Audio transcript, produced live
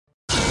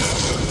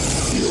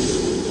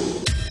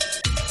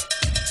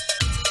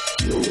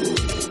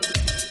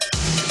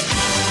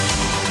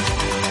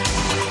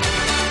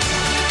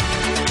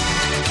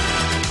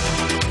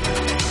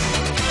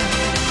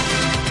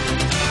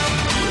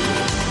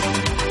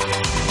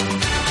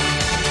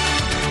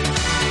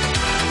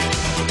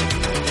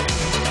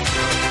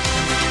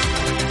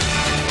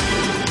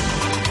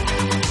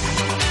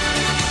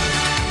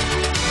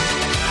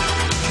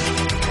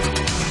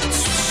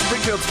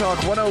Talk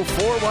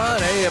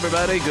 1041. Hey,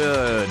 everybody.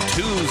 Good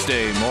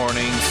Tuesday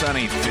morning.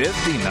 Sunny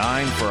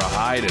 59 for a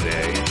high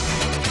today.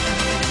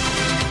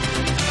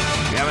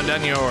 If you haven't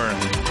done your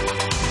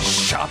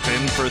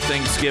shopping for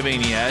Thanksgiving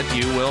yet,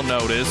 you will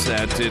notice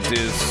that it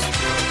is,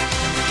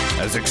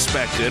 as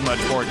expected,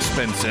 much more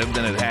expensive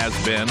than it has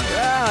been.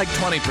 Like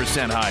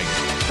 20%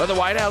 hike. But the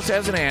White House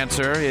has an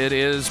answer. It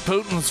is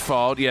Putin's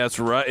fault. Yes,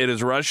 it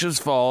is Russia's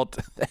fault.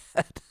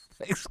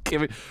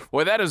 Thanksgiving.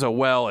 Boy, that is a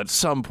well at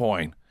some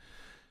point.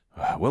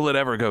 Will it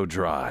ever go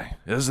dry?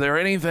 Is there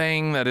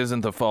anything that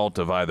isn't the fault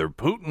of either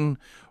Putin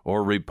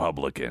or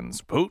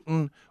Republicans?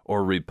 Putin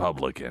or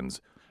Republicans?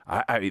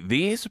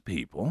 These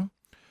people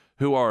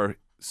who are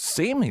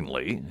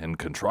seemingly in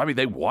control, I mean,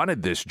 they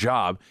wanted this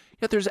job,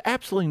 yet there's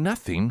absolutely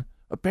nothing,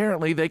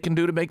 apparently, they can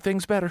do to make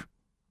things better.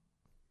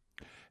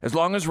 As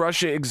long as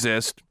Russia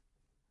exists,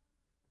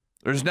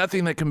 there's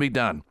nothing that can be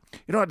done.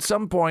 You know, at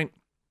some point,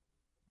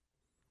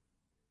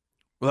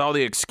 with all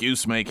the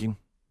excuse making,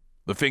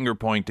 the finger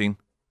pointing,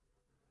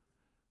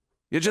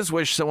 you just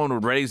wish someone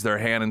would raise their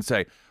hand and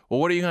say, well,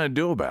 what are you going to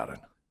do about it?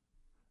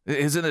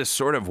 Isn't this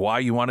sort of why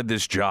you wanted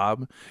this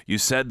job? You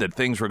said that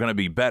things were going to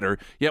be better,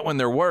 yet when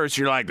they're worse,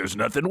 you're like, there's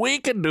nothing we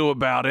can do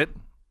about it.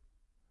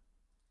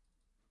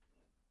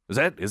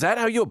 Is that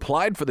how you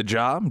applied for the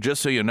job?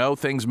 Just so you know,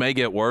 things may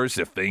get worse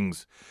if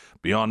things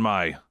beyond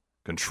my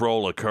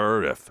control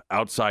occur, if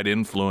outside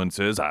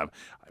influences. I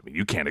mean,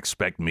 you can't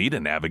expect me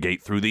to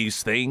navigate through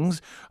these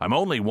things. I'm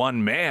only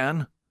one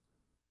man.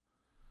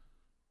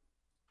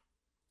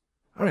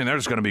 I mean,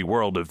 there's going to be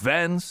world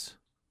events.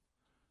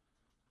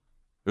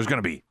 There's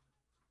going to be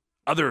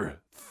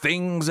other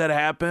things that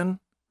happen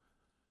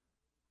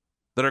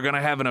that are going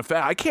to have an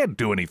effect. I can't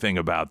do anything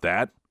about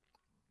that.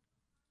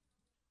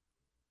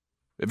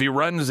 If he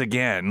runs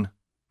again,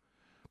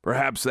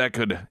 perhaps that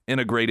could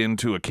integrate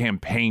into a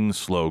campaign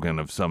slogan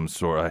of some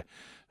sort.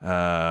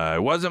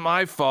 It wasn't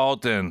my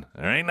fault, and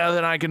there ain't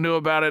nothing I can do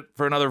about it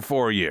for another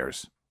 4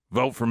 years.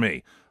 Vote for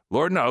me.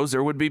 Lord knows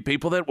there would be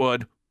people that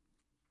would.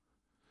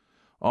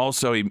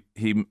 Also,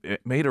 he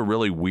made a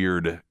really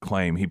weird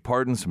claim. He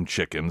pardoned some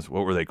chickens.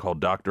 What were they called?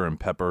 Dr. and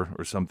Pepper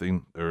or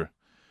something? Or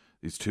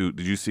these two.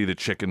 Did you see the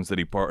chickens that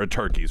he pardoned?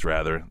 Turkeys,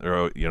 rather.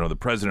 The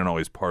president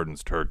always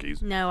pardons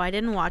turkeys. No, I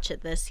didn't watch it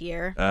this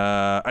year.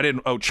 I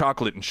didn't. Oh,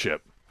 Chocolate and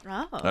Chip.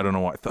 Oh. I don't know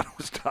why I thought it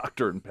was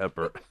Dr. and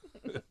Pepper.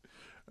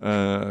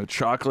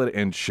 Chocolate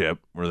and Chip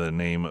were the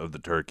name of the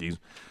turkeys.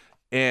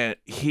 And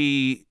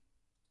it's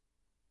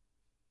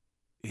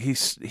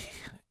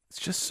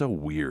just so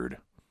weird.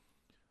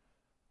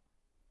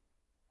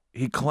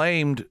 He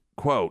claimed,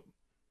 quote,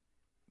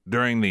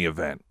 during the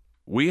event,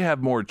 we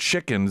have more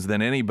chickens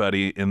than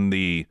anybody in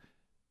the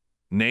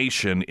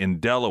nation in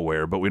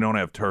Delaware, but we don't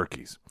have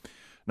turkeys.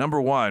 Number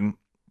one,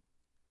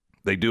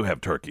 they do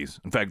have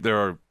turkeys. In fact, there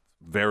are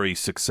very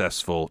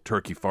successful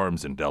turkey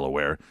farms in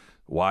Delaware.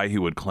 Why he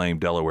would claim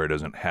Delaware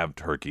doesn't have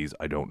turkeys,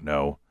 I don't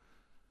know.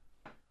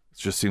 It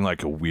just seemed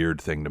like a weird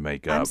thing to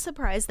make up. I'm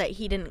surprised that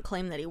he didn't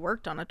claim that he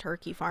worked on a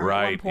turkey farm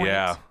right, at one point.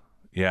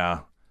 Yeah.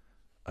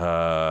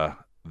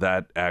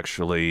 That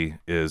actually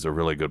is a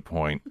really good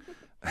point.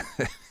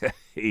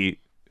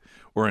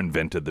 Or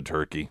invented the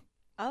turkey.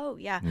 Oh,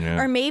 yeah.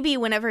 Or maybe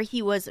whenever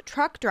he was a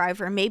truck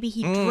driver, maybe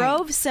he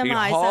drove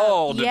semis. He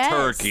hauled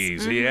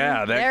turkeys. Mm-hmm.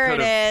 Yeah, there it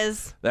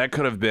is. That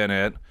could have been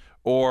it.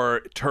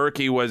 Or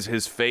turkey was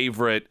his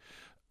favorite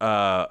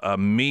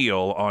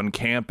meal on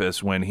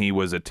campus when he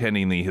was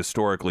attending the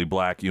historically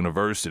black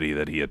university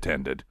that he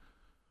attended.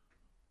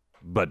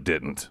 But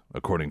didn't,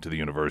 according to the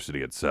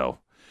university itself.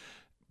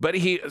 But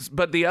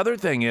the other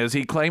thing is,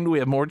 he claimed we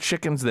have more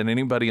chickens than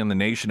anybody in the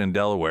nation in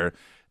Delaware,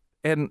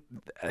 and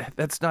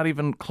that's not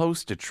even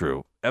close to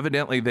true.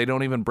 Evidently, they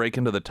don't even break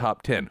into the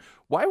top 10.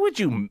 Why would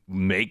you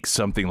make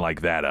something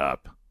like that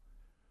up?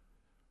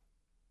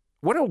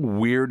 What a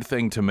weird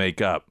thing to make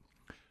up,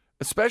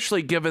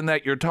 especially given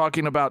that you're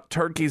talking about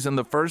turkeys in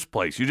the first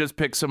place. You just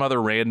pick some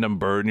other random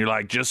bird, and you're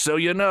like, just so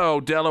you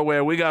know,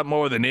 Delaware, we got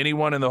more than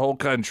anyone in the whole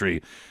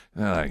country.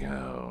 And they're like,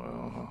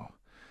 oh.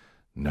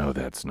 No,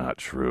 that's not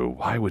true.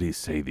 Why would he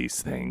say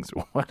these things?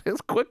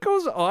 What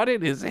goes on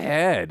in his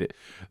head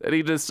that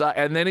he decide?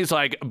 And then he's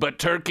like, "But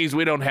turkeys,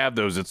 we don't have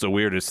those. It's the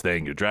weirdest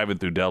thing. You're driving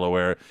through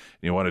Delaware, and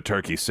you want a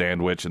turkey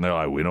sandwich, and they're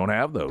like, we don't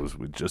have those.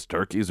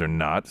 Turkeys are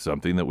not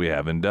something that we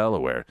have in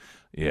Delaware."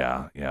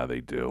 Yeah, they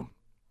do.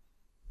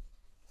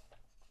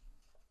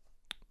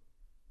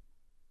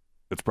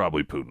 It's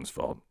probably Putin's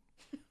fault.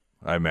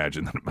 I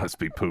imagine that it must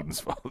be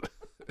Putin's fault.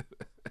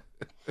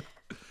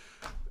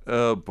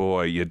 Oh,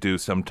 boy, you do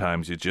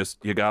sometimes.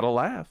 You gotta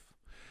laugh.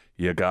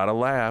 You gotta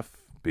laugh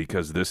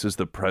because this is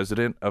the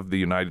president of the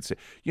United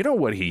States. You know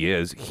what he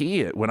is?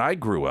 When I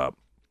grew up,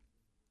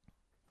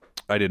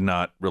 I did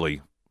not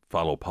really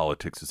follow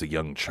politics as a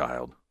young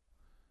child.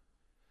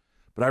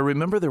 But I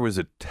remember there was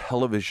a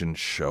television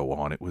show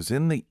on. It was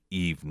in the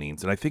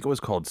evenings, and I think it was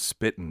called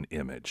Spit and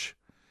Image.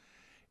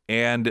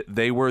 And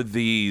they were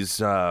these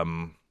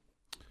sort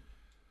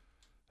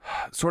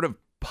of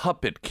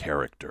puppet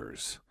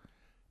characters.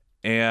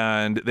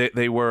 And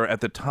they were,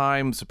 at the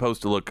time,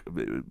 supposed to look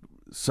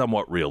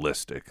somewhat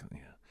realistic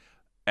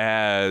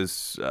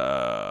as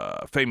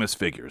famous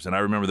figures. And I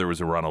remember there was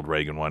a Ronald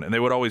Reagan one, and they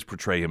would always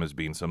portray him as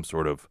being some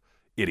sort of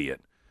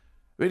idiot.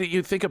 I mean,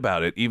 you think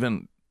about it,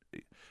 even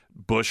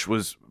Bush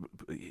was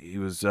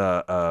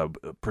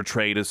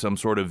portrayed as some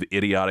sort of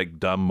idiotic,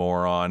 dumb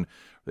moron.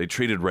 They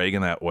treated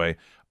Reagan that way.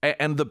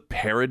 And the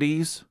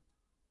parodies,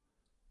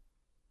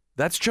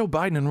 that's Joe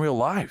Biden in real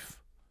life.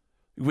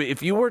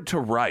 If you were to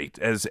write,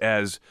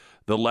 as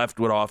the left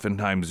would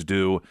oftentimes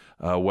do,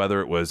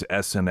 whether it was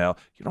SNL,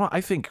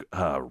 I think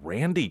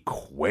Randy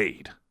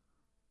Quaid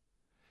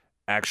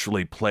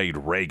actually played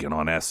Reagan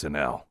on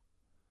SNL.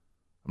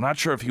 I'm not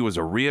sure if he was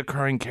a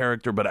reoccurring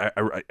character, but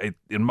I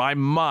in my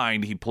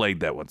mind, he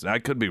played that once. I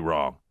could be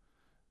wrong.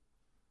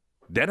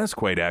 Dennis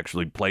Quaid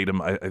actually played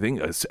him, I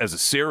think, as a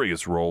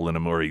serious role in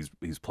him, or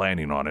he's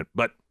planning on it,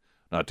 but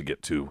not to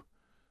get too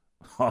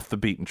off the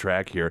beaten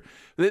track here.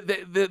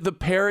 The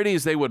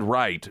parodies they would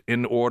write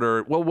in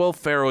order, Will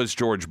Ferrell is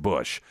George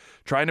Bush,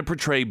 trying to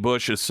portray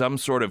Bush as some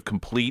sort of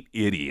complete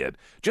idiot.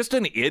 Just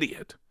an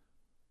idiot.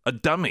 A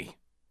dummy.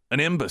 An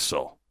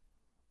imbecile.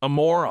 A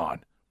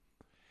moron.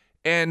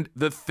 And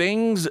the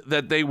things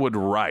that they would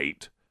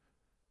write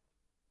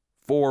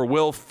for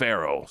Will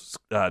Ferrell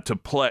to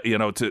play,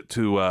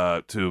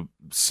 to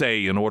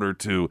say in order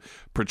to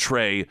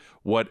portray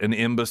what an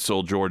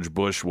imbecile George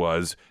Bush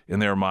was in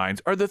their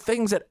minds are the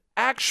things that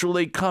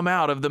actually come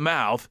out of the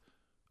mouth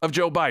of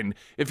Joe Biden.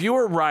 If you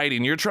were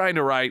writing, you're trying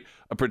to write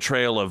a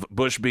portrayal of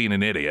Bush being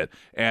an idiot,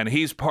 and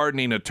he's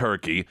pardoning a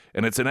turkey,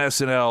 and it's an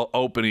SNL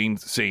opening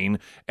scene,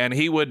 and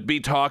he would be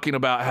talking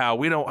about how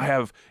we don't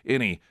have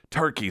any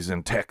turkeys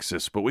in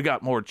Texas, but we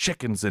got more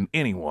chickens than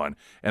anyone.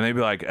 And they'd be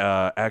like,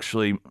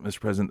 actually,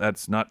 Mr. President,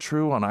 that's not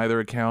true on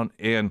either account,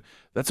 and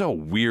that's a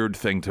weird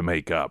thing to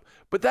make up.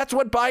 But that's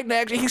what Biden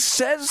actually, he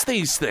says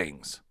these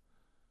things.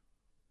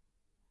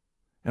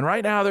 And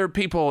right now there are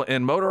people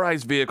in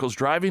motorized vehicles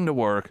driving to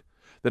work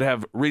that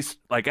have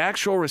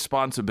actual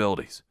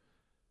responsibilities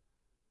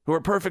who are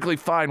perfectly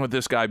fine with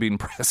this guy being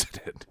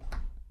president.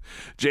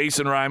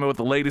 Jason Reimer with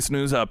the latest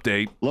news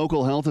update.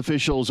 Local health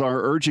officials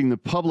are urging the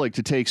public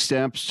to take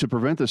steps to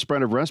prevent the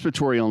spread of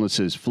respiratory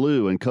illnesses,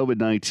 flu, and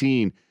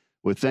COVID-19.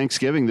 With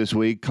Thanksgiving this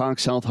week,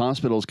 Cox Health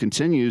Hospitals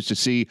continues to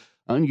see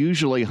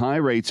unusually high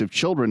rates of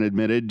children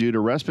admitted due to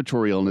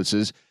respiratory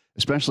illnesses,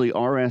 especially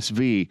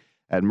RSV.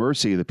 At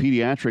Mercy, the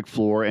pediatric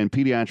floor and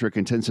pediatric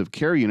intensive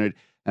care unit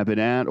have been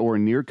at or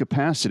near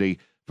capacity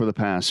for the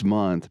past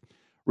month.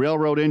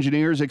 Railroad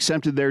engineers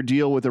accepted their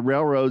deal with the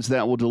railroads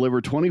that will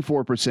deliver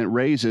 24%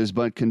 raises,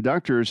 but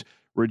conductors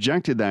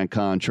rejected that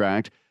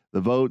contract. The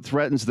vote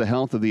threatens the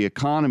health of the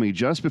economy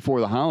just before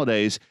the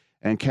holidays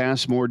and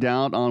casts more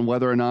doubt on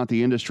whether or not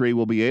the industry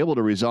will be able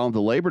to resolve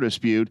the labor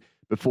dispute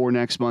before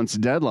next month's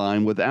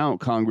deadline without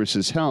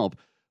Congress's help.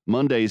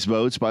 Monday's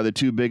votes by the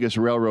two biggest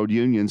railroad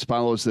unions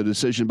follows the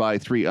decision by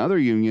three other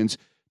unions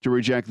to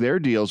reject their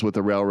deals with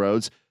the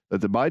railroads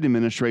that the Biden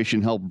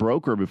administration helped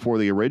broker before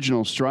the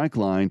original strike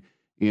line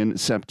in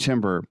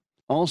September.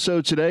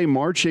 Also today,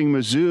 Marching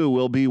Mizzou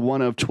will be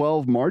one of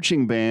 12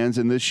 marching bands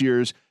in this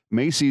year's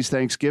Macy's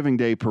Thanksgiving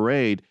Day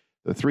Parade.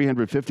 The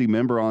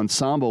 350-member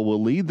ensemble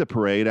will lead the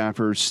parade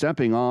after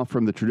stepping off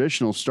from the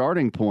traditional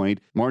starting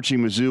point. Marching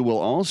Mizzou will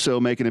also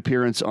make an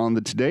appearance on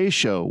the Today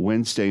Show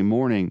Wednesday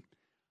morning.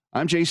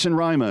 I'm Jason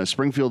Reimer,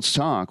 Springfield's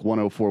Talk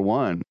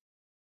 104.1.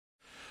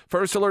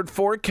 First alert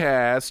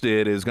forecast.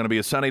 It is going to be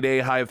a sunny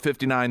day, high of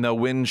 59, though.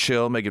 Wind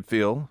chill, make it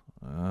feel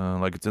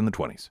like it's in the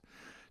 20s.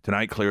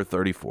 Tonight, clear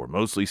 34.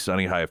 Mostly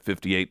sunny, high of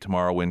 58.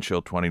 Tomorrow, wind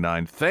chill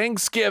 29.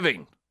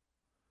 Thanksgiving.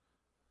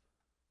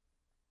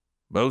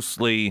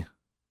 Mostly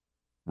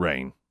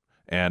rain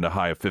and a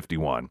high of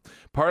 51.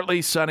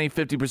 Partly sunny,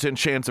 50%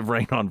 chance of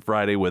rain on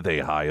Friday with a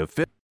high of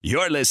 50.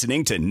 You're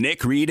listening to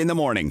Nick Reed in the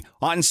Morning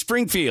on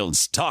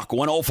Springfield's Talk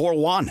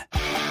 104.1.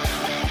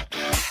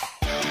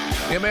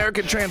 The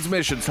American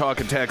Transmission Talk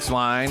and Text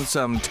line.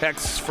 Some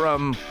texts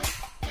from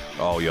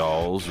all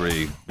y'alls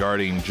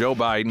regarding Joe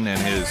Biden and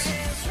his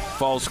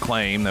false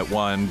claim that,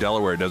 one,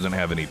 Delaware doesn't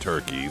have any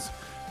turkeys.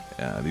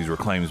 These were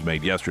claims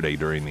made yesterday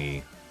during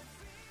the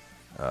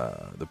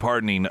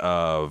pardoning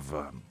of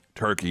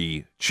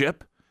turkey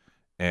chip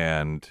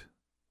and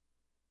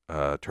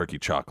turkey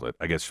chocolate.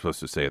 I guess you're supposed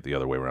to say it the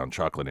other way around,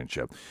 chocolate and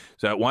chip.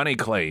 So at one, he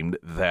claimed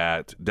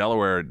that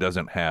Delaware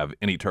doesn't have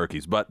any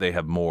turkeys, but they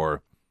have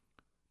more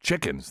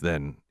chickens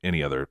than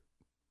any other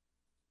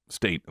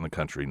state in the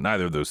country.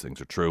 Neither of those things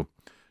are true.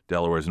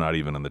 Delaware's not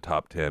even in the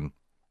top 10.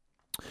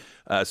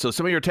 So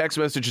some of your text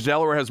messages,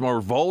 Delaware has more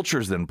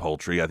vultures than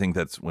poultry. I think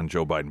that's when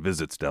Joe Biden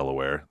visits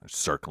Delaware. They're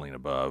circling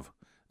above.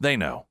 They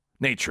know.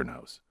 Nature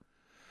knows.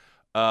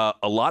 A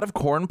lot of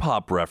Corn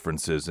Pop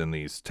references in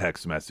these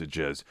text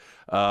messages.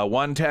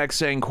 One text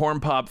saying Corn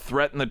Pop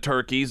threatened the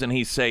turkeys and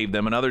he saved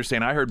them. Another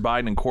saying, I heard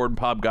Biden and Corn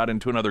Pop got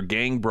into another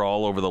gang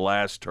brawl over the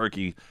last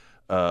turkey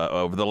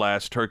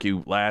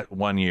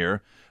 1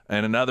 year.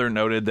 And another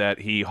noted that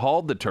he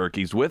hauled the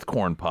turkeys with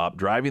Corn Pop,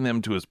 driving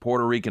them to his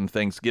Puerto Rican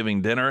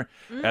Thanksgiving dinner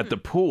at the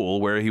pool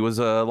where he was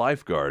a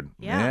lifeguard.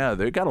 Yeah,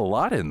 they got a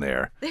lot in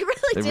there. They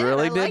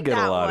really did get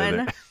a lot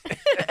in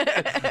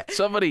there.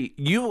 Somebody,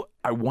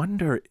 I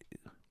wonder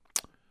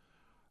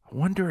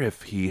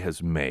if he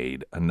has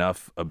made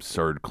enough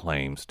absurd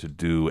claims to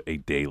do a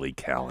daily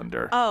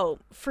calendar. Oh,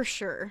 for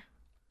sure.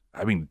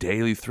 I mean,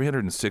 daily,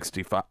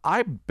 365.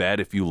 I bet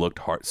if you looked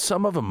hard,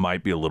 some of them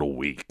might be a little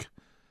weak.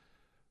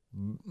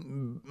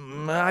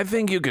 I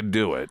think you could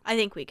do it. I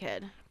think we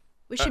could.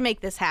 We should make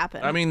this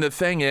happen. I mean, the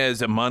thing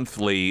is, a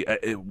monthly,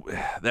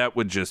 that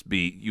would just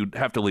be, you'd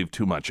have to leave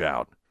too much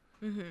out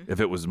if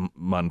it was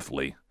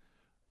monthly.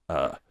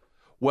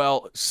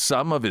 Well,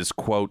 some of his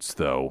quotes,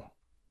 though,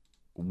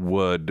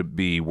 would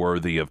be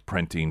worthy of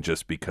printing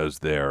just because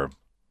they're,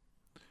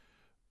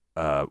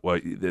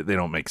 they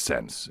don't make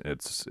sense.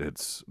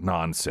 It's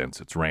nonsense.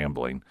 It's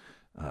rambling.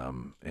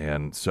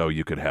 And so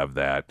you could have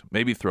that.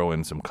 Maybe throw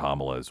in some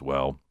Kamala as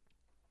well.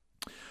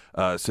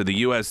 So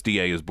the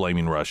USDA is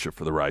blaming Russia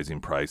for the rising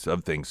price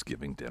of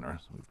Thanksgiving dinner.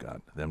 So we've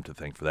got them to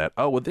thank for that.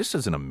 Oh, well, this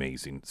is an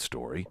amazing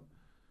story.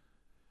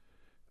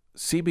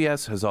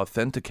 CBS has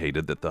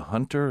authenticated that the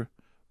Hunter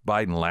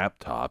Biden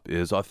laptop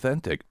is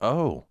authentic.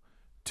 Oh,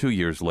 2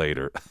 years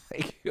later.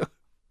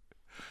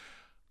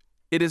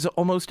 It is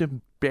almost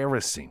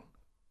embarrassing.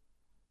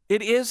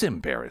 It is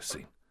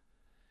embarrassing.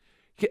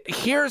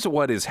 Here's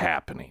what is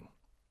happening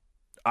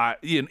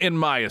in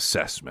my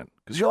assessment.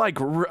 Because you're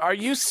like, are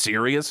you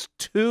serious?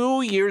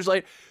 2 years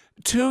later,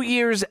 2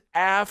 years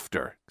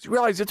after. You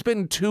realize it's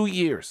been 2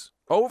 years,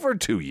 over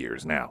 2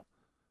 years now,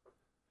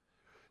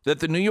 that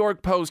the New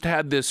York Post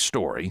had this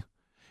story,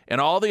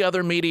 and all the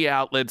other media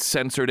outlets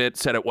censored it,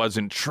 said it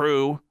wasn't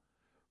true,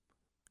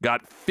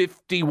 got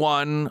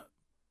 51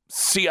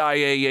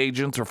 CIA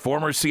agents or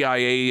former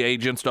CIA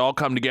agents to all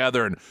come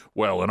together and,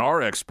 well, in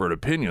our expert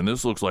opinion,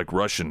 this looks like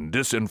Russian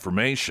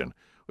disinformation,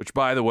 which,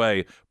 by the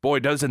way, boy,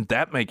 doesn't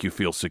that make you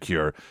feel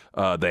secure,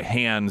 the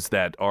hands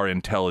that our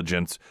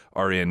intelligence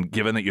are in,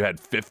 given that you had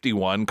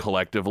 51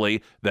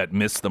 collectively that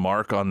missed the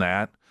mark on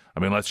that. I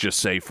mean, let's just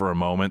say for a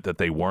moment that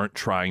they weren't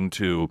trying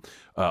to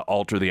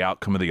alter the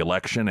outcome of the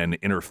election and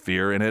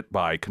interfere in it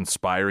by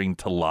conspiring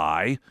to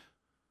lie,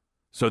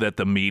 so that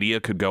the media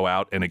could go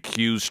out and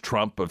accuse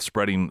Trump of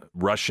spreading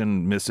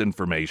Russian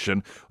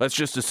misinformation. Let's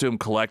just assume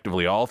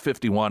collectively all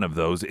 51 of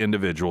those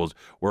individuals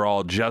were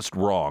all just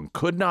wrong,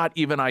 could not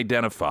even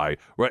identify.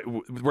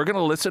 We're going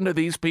to listen to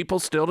these people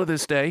still to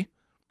this day?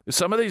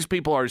 Some of these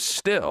people are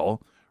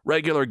still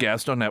regular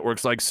guests on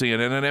networks like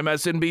CNN and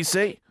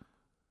MSNBC.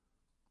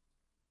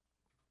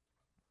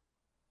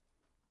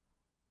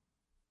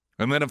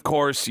 And then, of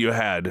course, you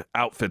had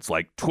outfits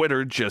like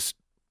Twitter just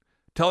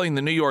telling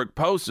the New York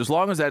Post as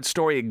long as that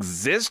story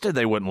existed,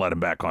 they wouldn't let him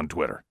back on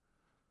Twitter.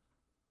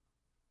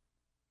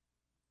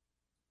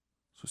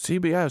 So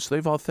CBS,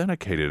 they've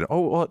authenticated it.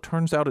 Oh, well, it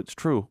turns out it's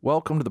true.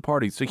 Welcome to the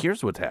party. So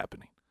here's what's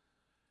happening.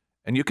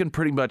 And you can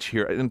pretty much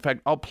hear it. In fact,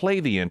 I'll play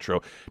the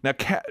intro. Now,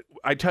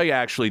 I tell you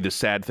actually the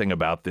sad thing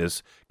about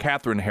this,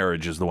 Catherine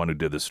Herridge is the one who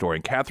did this story.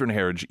 And Catherine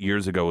Herridge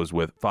years ago was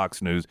with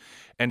Fox News.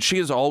 And she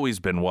has always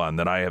been one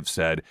that I have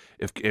said,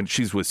 and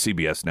she's with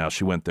CBS now.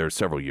 She went there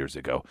several years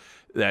ago.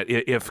 That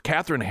if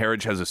Catherine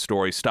Herridge has a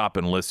story, stop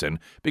and listen,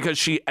 because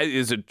she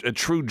is a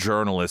true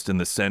journalist in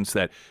the sense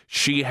that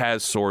she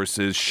has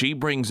sources, she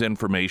brings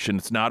information.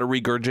 It's not a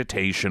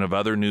regurgitation of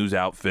other news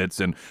outfits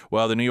and,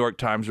 well, the New York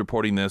Times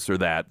reporting this or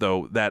that,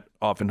 though that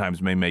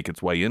oftentimes may make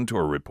its way into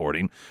her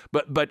reporting.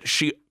 But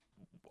she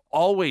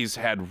always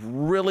had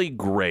really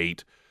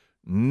great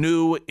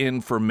new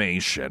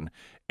information,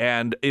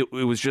 and it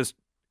was just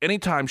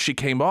anytime she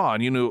came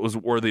on, you knew it was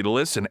worthy to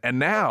listen. And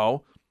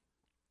now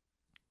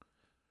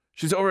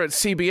she's over at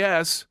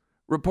CBS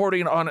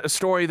reporting on a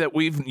story that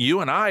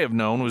you and I have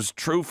known was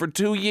true for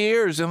 2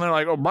 years. And they're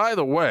like, oh, by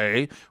the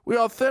way, we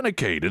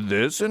authenticated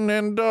this, and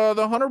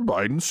the Hunter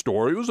Biden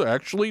story was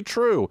actually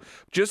true.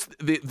 Just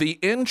the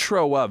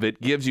intro of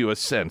it gives you a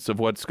sense of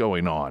what's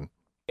going on.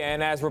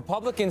 And as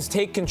Republicans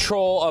take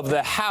control of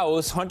the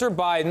House, Hunter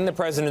Biden, the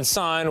president's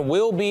son,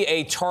 will be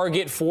a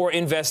target for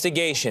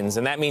investigations.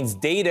 And that means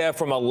data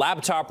from a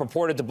laptop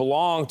reported to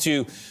belong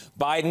to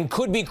Biden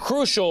could be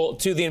crucial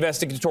to the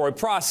investigatory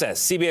process.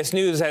 CBS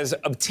News has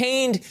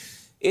obtained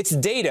its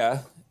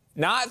data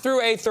not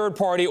through a third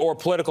party or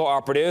political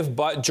operative,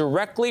 but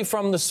directly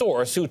from the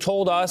source who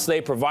told us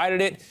they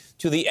provided it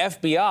to the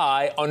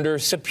FBI under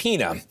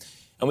subpoena.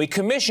 And we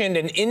commissioned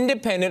an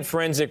independent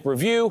forensic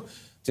review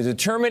to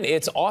determine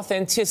its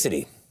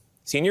authenticity.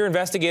 Senior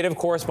investigative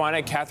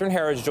correspondent Catherine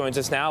Herridge joins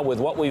us now with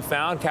what we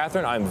found.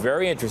 Catherine, I'm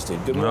very interested.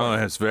 Good morning.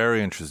 Oh, it's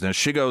very interesting.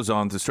 She goes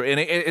on to story, and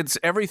it's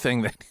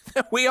everything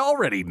that we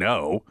already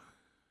know.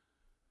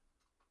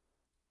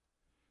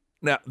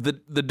 Now, the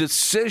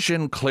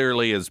decision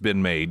clearly has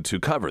been made to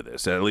cover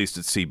this, at least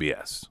at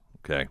CBS,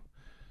 okay?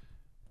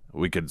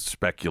 We could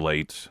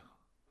speculate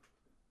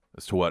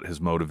as to what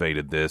has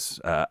motivated this.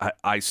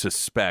 I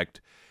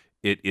suspect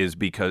it is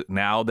because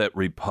now that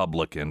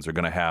Republicans are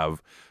going to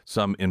have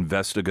some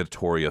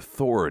investigatory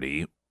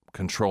authority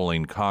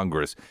controlling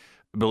Congress,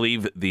 I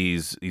believe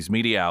these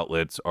media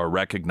outlets are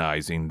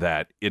recognizing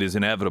that it is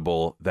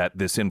inevitable that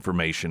this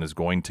information is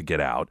going to get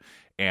out,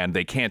 and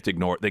they can't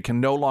ignore it. They can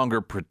no longer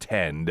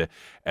pretend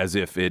as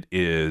if it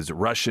is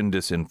Russian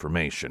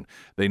disinformation.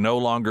 They no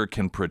longer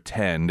can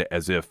pretend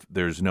as if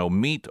there's no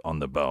meat on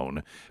the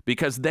bone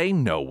because they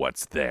know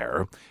what's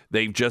there.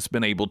 They've just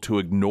been able to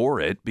ignore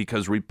it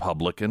because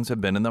Republicans have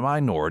been in the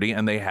minority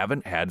and they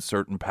haven't had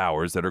certain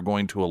powers that are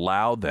going to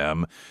allow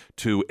them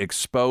to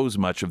expose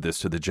much of this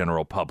to the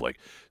general public.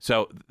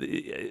 So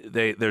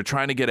they're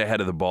trying to get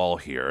ahead of the ball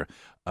here.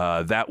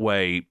 That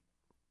way,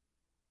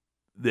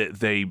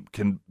 they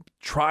can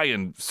try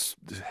and,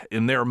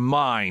 in their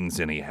minds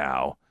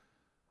anyhow,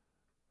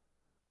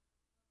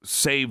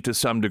 save to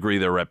some degree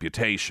their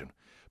reputation.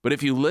 But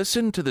if you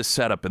listen to the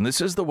setup, and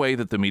this is the way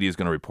that the media is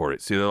going to report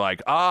it, see, they're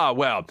like,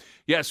 well,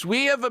 yes,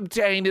 we have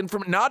obtained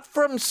information, not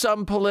from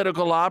some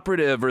political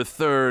operative or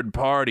third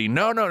party.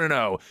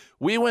 No.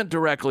 We went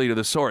directly to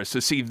the source. So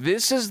see,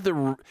 this is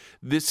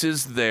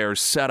their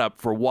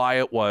setup for why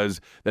it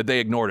was that they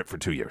ignored it for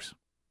 2 years.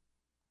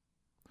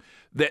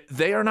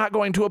 They are not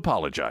going to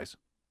apologize.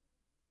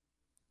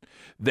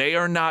 They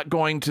are not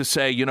going to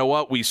say, you know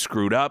what, we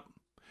screwed up.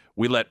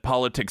 We let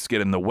politics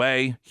get in the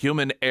way.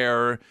 Human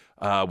error.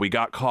 We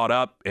got caught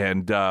up,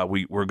 and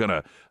we're going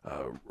to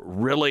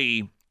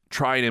really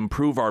try and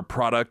improve our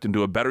product and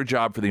do a better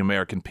job for the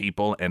American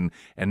people and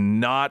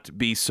not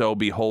be so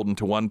beholden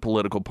to one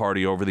political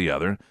party over the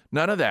other.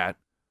 None of that.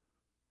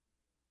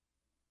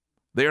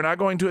 They are not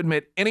going to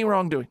admit any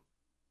wrongdoing,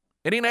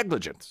 any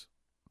negligence.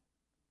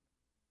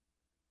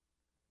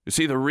 You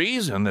see, the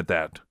reason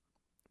that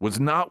was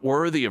not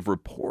worthy of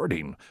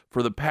reporting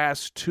for the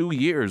past 2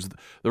 years,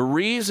 the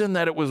reason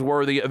that it was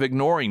worthy of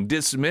ignoring,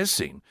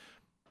 dismissing,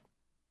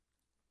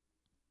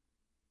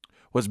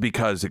 was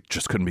because it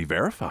just couldn't be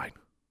verified.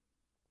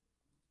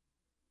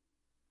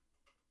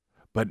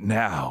 But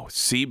now,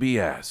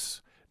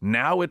 CBS,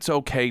 now it's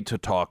okay to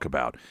talk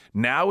about.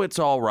 Now it's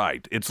all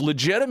right. It's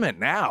legitimate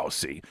now,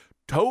 see?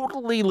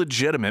 Totally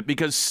legitimate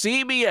because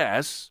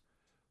CBS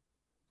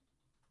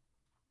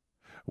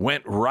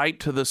went right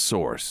to the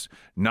source,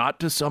 not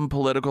to some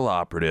political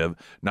operative,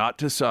 not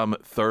to some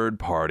third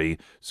party.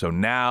 So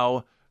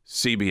now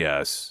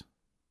CBS,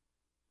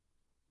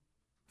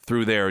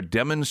 through their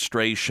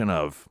demonstration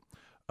of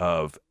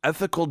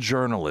ethical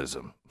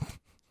journalism,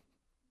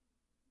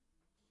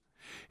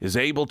 is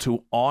able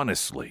to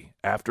honestly,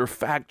 after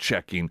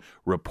fact-checking,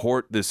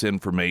 report this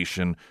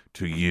information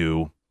to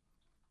you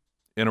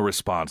in a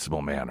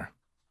responsible manner.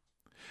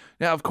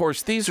 Now, of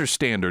course, these are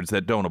standards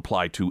that don't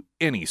apply to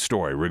any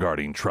story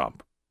regarding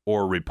Trump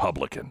or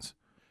Republicans.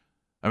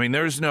 I mean,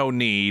 there's no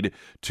need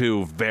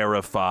to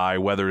verify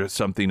whether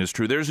something is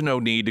true. There's no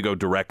need to go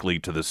directly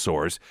to the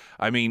source.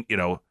 I mean,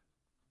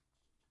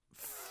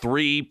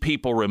 3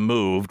 people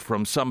removed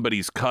from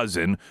somebody's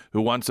cousin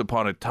who once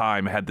upon a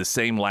time had the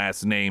same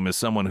last name as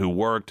someone who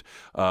worked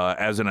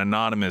as an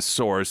anonymous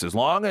source, as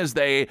long as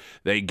they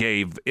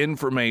gave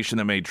information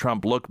that made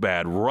Trump look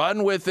bad,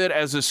 run with it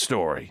as a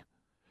story.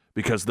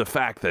 Because the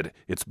fact that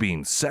it's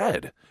being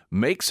said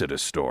makes it a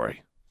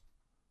story.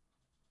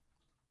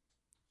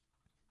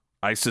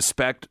 I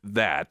suspect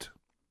that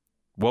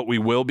what we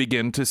will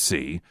begin to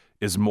see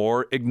is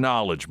more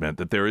acknowledgement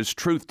that there is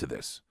truth to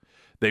this.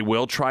 They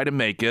will try to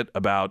make it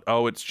about,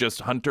 it's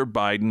just Hunter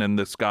Biden and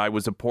this guy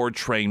was a poor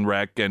train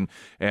wreck and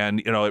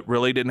it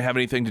really didn't have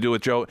anything to do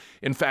with Joe.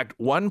 In fact,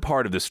 one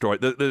part of the story,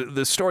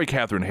 the story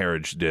Catherine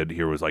Herridge did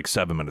here was like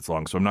 7 minutes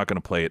long, so I'm not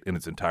going to play it in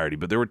its entirety.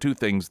 But there were 2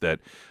 things that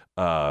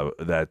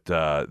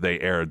they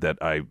aired that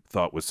I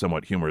thought was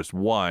somewhat humorous.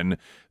 One,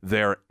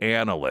 their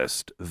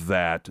analyst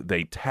that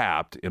they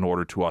tapped in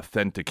order to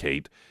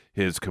authenticate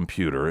his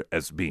computer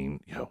as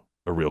being,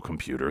 a real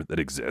computer that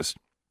exists,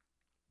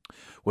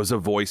 was a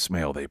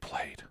voicemail they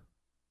played.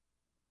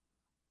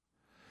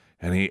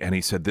 And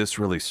he said, this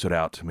really stood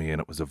out to me, and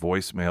it was a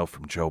voicemail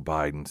from Joe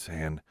Biden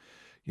saying,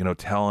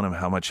 telling him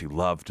how much he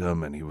loved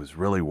him and he was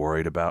really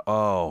worried about,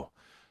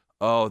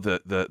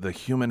 the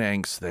human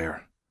angst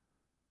there.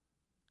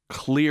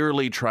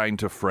 Clearly trying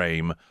to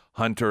frame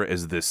Hunter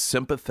as this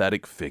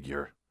sympathetic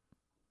figure,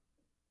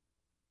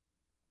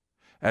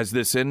 as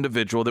this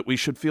individual that we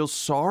should feel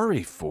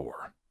sorry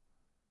for,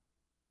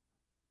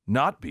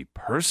 not be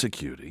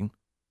persecuting.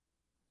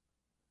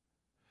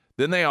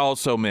 Then they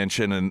also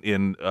mention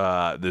in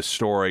this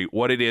story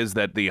what it is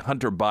that the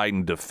Hunter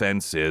Biden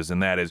defense is,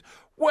 and that is,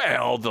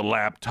 well, the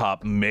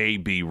laptop may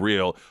be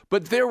real,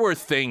 but there were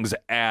things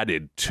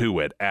added to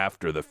it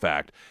after the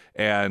fact,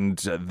 and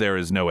there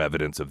is no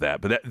evidence of that.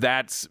 But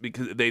that's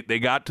because they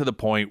got to the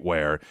point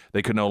where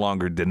they could no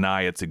longer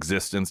deny its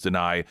existence,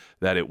 deny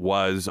that it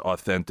was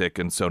authentic,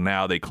 and so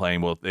now they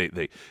claim, well,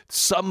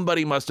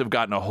 somebody must have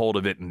gotten a hold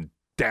of it and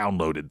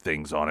downloaded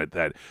things on it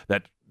that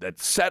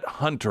set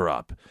Hunter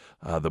up.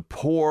 The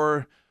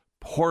poor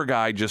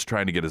guy just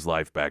trying to get his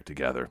life back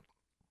together.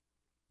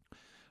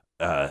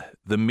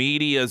 The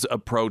media's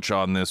approach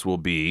on this will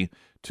be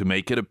to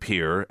make it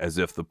appear as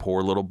if the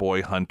poor little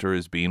boy Hunter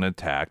is being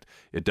attacked.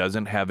 It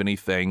doesn't have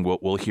anything.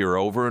 What we'll hear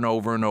over and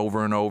over and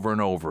over and over and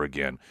over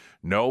again.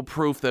 No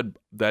proof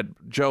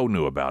that Joe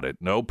knew about it.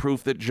 No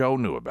proof that Joe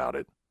knew about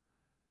it.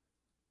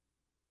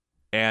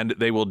 And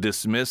they will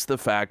dismiss the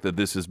fact that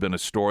this has been a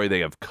story they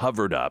have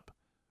covered up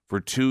for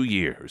 2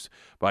 years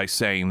by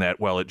saying that,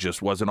 well, it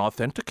just wasn't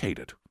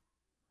authenticated.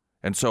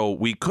 And so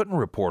we couldn't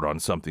report on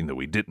something that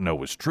we didn't know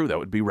was true. That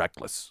would be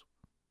reckless.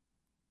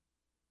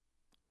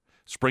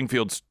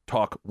 Springfield's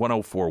Talk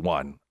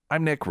 1041.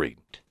 I'm Nick Reed.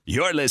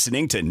 You're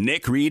listening to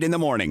Nick Reed in the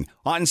Morning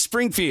on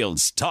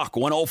Springfield's Talk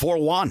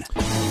 1041.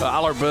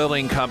 Oller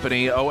Building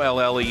Company,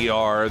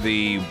 OLLER,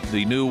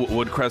 the new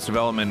Woodcrest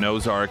development in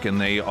Ozark, and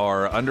they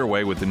are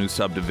underway with the new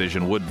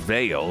subdivision,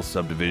 Woodvale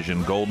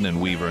subdivision, Golden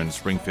and Weaver in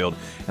Springfield.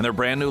 And their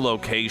brand new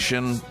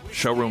location,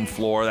 showroom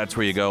floor, that's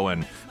where you go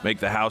and make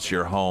the house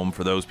your home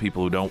for those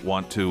people who don't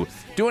want to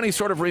do any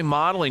sort of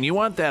remodeling. You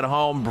want that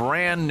home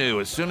brand new.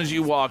 As soon as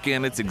you walk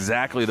in, it's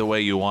exactly the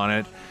way you want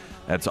it.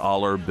 That's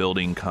Oller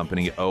Building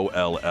Company,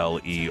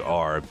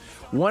 OLLER.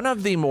 One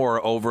of the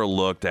more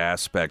overlooked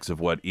aspects of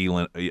what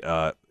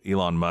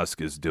Elon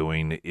Musk is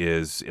doing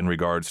is in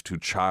regards to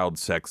child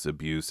sex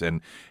abuse.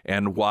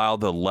 And while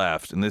the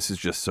left, and this is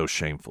just so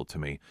shameful to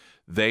me,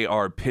 they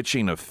are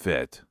pitching a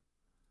fit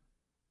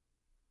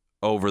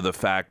over the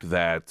fact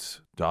that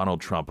Donald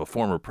Trump, a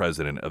former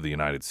president of the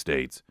United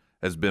States,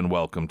 has been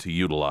welcome to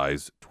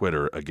utilize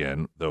Twitter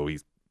again, though he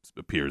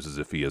appears as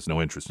if he has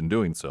no interest in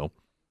doing so.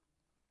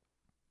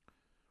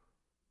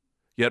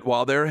 Yet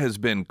while there has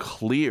been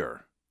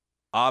clear,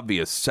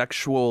 obvious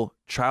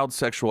child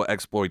sexual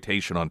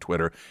exploitation on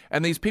Twitter,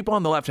 and these people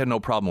on the left had no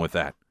problem with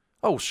that.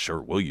 Oh,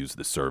 sure, we'll use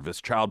the service.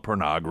 Child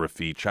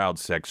pornography, child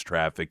sex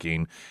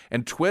trafficking.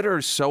 And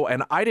Twitter's so,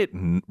 and I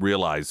didn't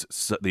realize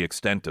the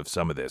extent of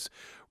some of this.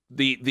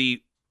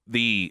 The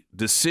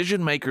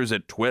decision makers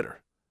at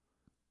Twitter,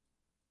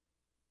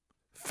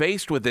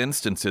 faced with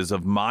instances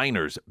of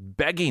minors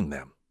begging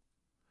them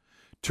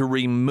to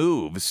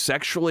remove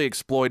sexually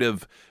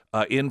exploitive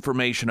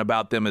information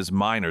about them as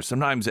minors,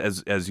 sometimes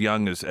as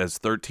young as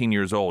 13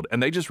 years old,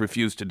 and they just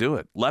refused to do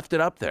it, left it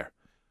up there.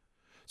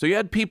 So you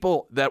had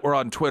people that were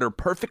on Twitter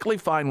perfectly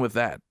fine with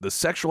that, the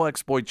sexual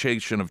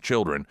exploitation of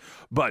children,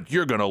 but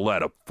you're going to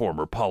let a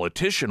former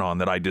politician on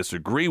that I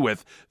disagree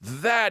with,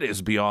 that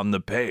is beyond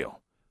the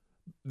pale.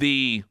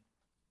 The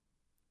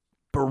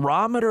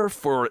barometer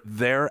for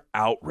their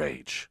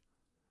outrage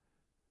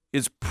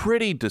is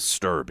pretty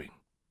disturbing.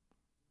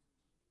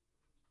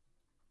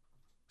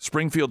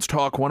 Springfield's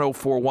Talk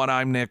 1041,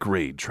 I'm Nick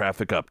Reed.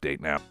 Traffic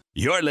update now.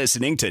 You're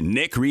listening to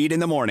Nick Reed in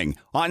the Morning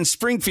on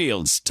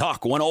Springfield's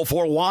Talk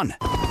 1041.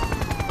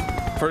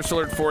 First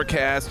alert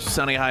forecast,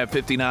 sunny, high of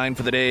 59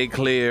 for the day,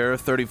 clear,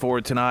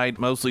 34 tonight,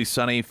 mostly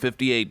sunny,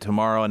 58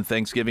 tomorrow, and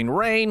Thanksgiving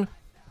rain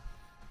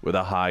with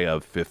a high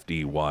of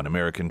 51.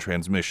 American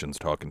Transmissions,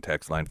 talk and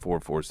text line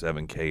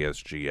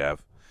 447-KSGF.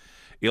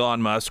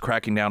 Elon Musk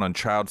cracking down on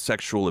child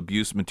sexual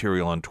abuse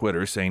material on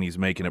Twitter, saying he's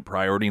making it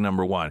priority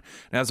number one.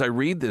 Now, as I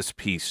read this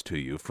piece to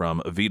you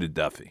from Avita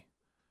Duffy,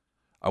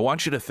 I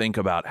want you to think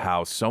about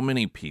how so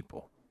many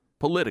people,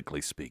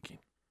 politically speaking,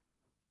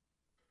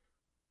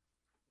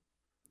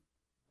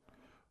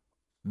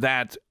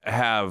 that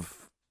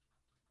have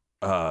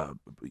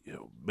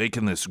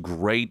making this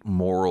great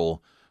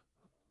moral,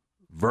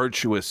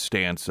 virtuous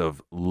stance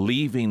of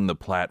leaving the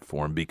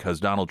platform because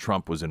Donald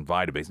Trump was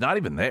invited, but he's not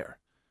even there.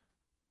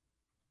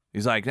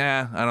 He's like,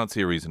 I don't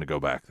see a reason to go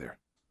back there.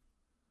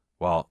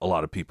 Well, a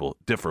lot of people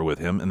differ with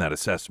him in that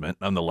assessment.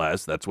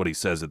 Nonetheless, that's what he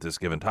says at this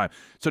given time.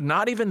 So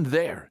not even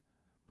there.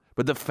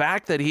 But the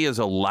fact that he is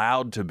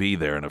allowed to be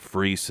there in a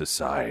free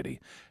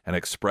society and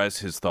express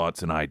his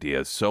thoughts and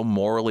ideas so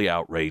morally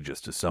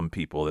outrageous to some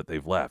people that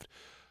they've left.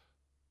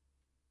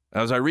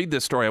 As I read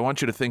this story, I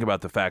want you to think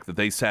about the fact that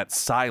they sat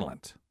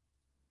silent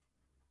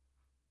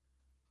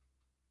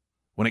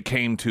when it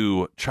came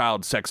to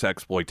child sex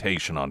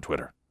exploitation on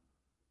Twitter.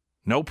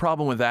 No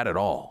problem with that at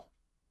all.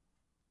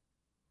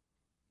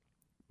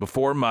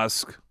 Before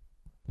Musk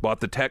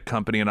bought the tech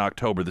company in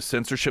October, the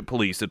censorship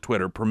police at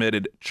Twitter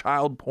permitted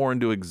child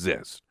porn to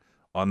exist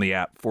on the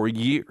app for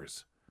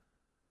years.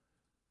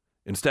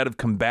 Instead of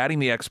combating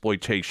the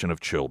exploitation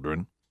of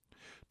children,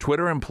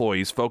 Twitter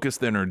employees focused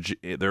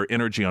their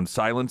energy on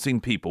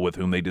silencing people with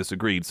whom they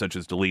disagreed, such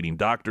as deleting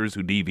doctors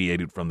who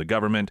deviated from the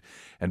government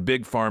and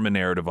big pharma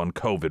narrative on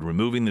COVID,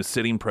 removing the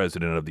sitting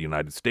president of the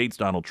United States,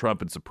 Donald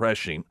Trump, and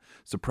suppressing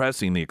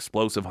the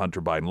explosive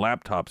Hunter Biden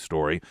laptop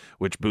story,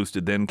 which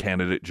boosted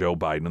then-candidate Joe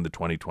Biden in the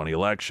 2020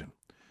 election.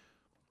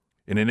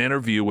 In an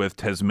interview with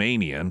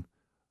Tasmanian,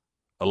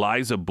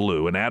 Eliza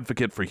Blue, an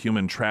advocate for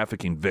human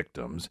trafficking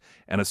victims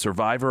and a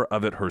survivor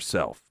of it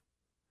herself,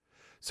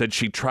 said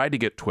she tried to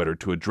get Twitter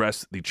to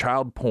address the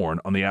child porn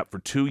on the app for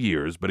 2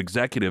 years, but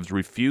executives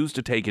refused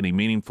to take any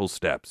meaningful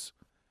steps.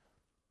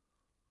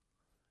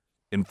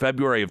 in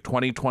February of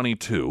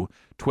 2022,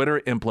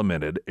 Twitter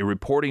implemented a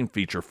reporting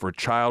feature for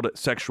child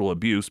sexual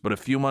abuse, but a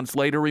few months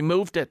later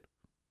removed it.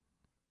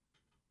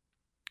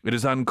 It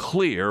is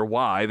unclear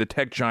why the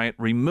tech giant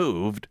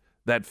removed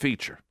that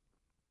feature.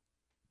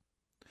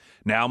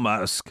 Now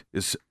Musk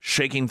is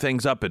shaking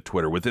things up at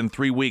Twitter. Within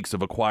 3 weeks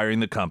of acquiring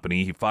the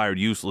company, he fired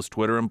useless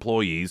Twitter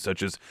employees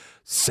such as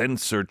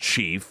censor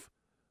chief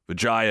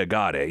Vijaya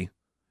Gadde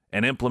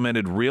and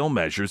implemented real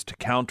measures to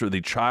counter the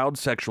child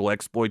sexual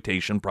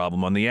exploitation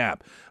problem on the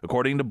app.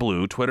 According to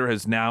Blue, Twitter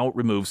has now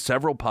removed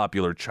several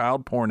popular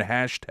child porn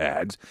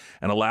hashtags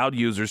and allowed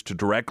users to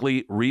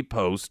directly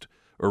report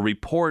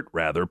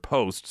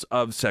posts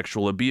of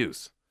sexual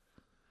abuse.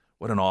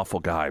 What an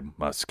awful guy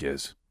Musk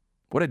is.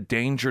 What a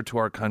danger to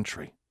our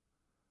country.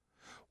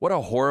 What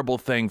a horrible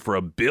thing for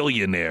a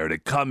billionaire to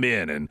come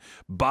in and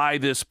buy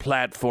this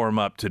platform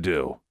up to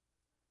do.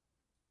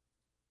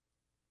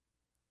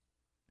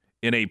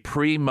 In a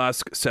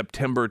pre-Musk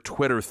September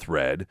Twitter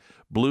thread,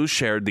 Blue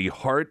shared the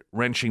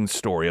heart-wrenching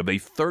story of a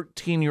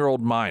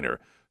 13-year-old minor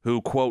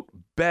who, quote,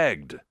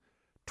 begged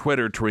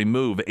Twitter to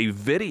remove a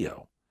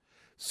video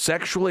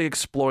sexually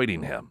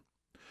exploiting him.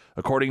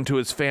 According to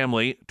his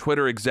family,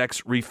 Twitter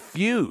execs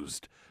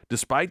refused,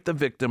 despite the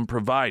victim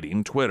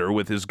providing Twitter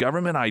with his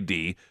government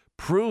ID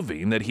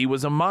proving that he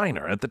was a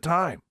minor at the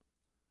time.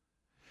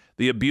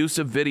 The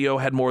abusive video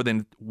had more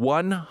than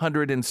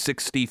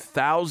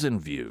 160,000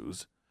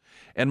 views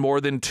and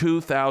more than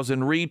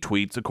 2,000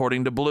 retweets,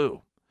 according to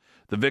Blue.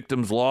 The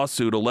victim's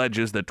lawsuit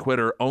alleges that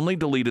Twitter only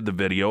deleted the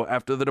video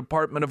after the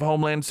Department of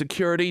Homeland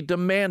Security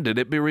demanded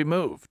it be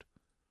removed.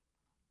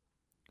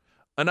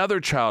 Another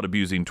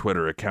child-abusing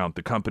Twitter account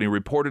the company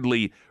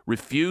reportedly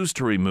refused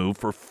to remove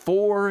for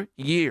 4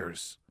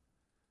 years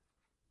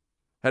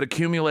had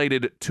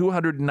accumulated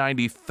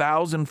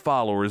 290,000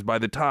 followers by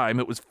the time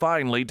it was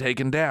finally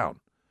taken down.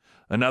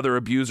 Another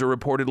abuser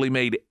reportedly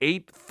made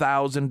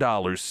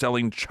 $8,000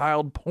 selling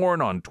child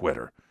porn on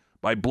Twitter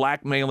by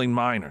blackmailing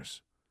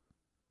minors.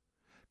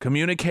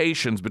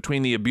 Communications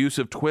between the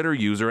abusive Twitter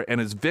user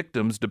and his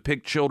victims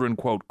depict children,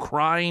 quote,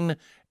 crying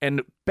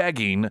and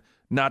begging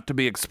not to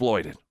be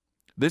exploited.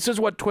 This is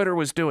what Twitter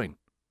was doing.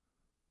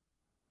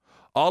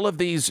 All of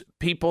these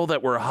people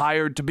that were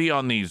hired to be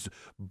on these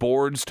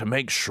boards to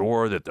make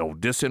sure that the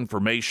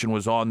disinformation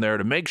was on there,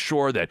 to make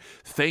sure that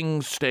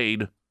things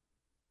stayed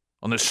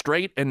on the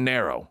straight and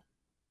narrow,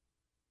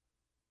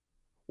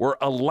 were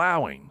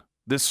allowing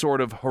this sort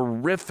of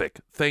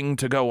horrific thing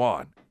to go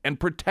on and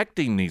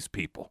protecting these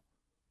people.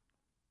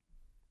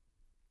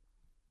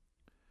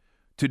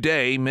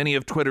 Today, many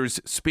of Twitter's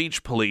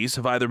speech police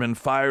have either been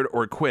fired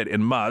or quit,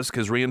 and Musk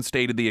has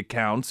reinstated the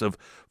accounts of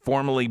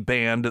formerly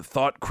banned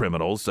thought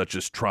criminals such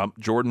as Trump,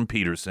 Jordan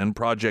Peterson,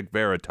 Project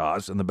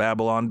Veritas, and the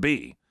Babylon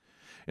Bee.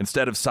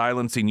 Instead of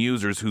silencing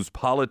users whose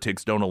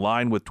politics don't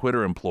align with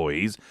Twitter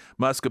employees,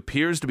 Musk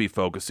appears to be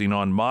focusing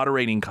on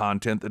moderating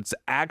content that's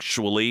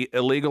actually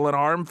illegal and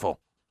harmful.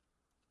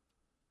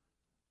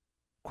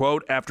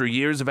 Quote, after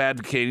years of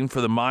advocating for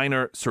the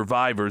minor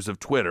survivors of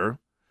Twitter,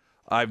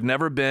 I've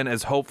never been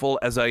as hopeful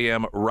as I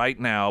am right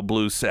now,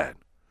 Blue said.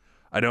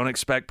 I don't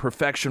expect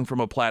perfection from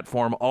a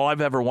platform. All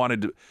I've ever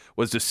wanted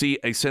was to see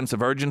a sense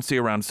of urgency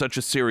around such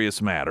a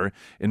serious matter.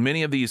 In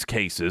many of these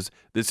cases,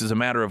 this is a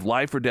matter of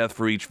life or death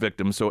for each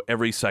victim, so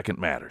every second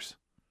matters.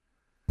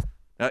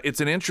 Now, it's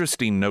an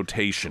interesting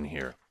notation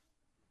here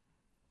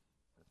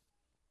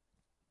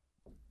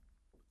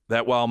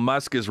that while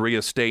Musk is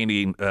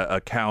reinstating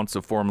accounts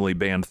of formerly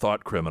banned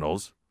thought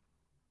criminals,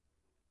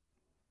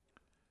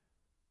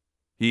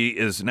 he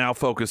is now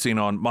focusing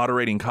on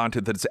moderating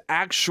content that's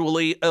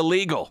actually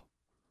illegal.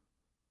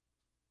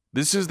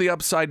 This is the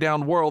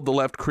upside-down world the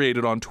left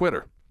created on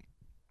Twitter.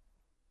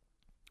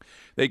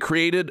 They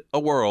created a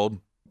world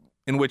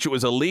in which it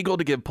was illegal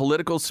to give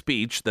political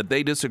speech that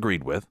they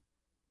disagreed with,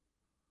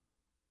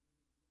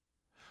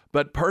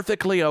 but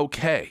perfectly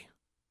okay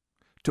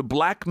to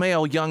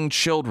blackmail young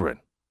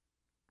children.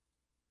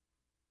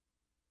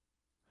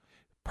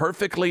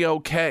 Perfectly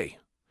okay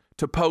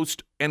to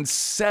post and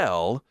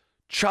sell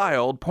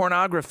child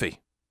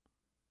pornography.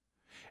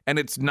 And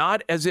it's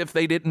not as if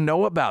they didn't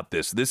know about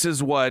this. This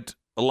is what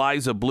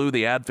Eliza Blue,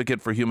 the advocate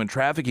for human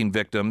trafficking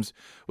victims,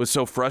 was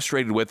so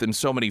frustrated with, and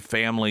so many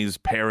families,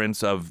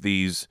 parents of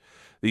these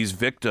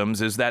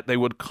victims, is that they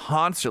would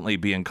constantly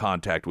be in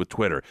contact with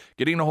Twitter,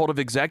 getting a hold of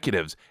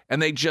executives,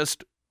 and they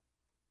just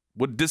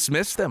would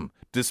dismiss them,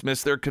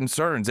 dismiss their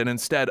concerns, and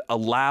instead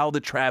allow the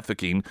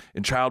trafficking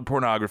in child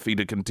pornography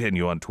to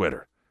continue on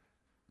Twitter.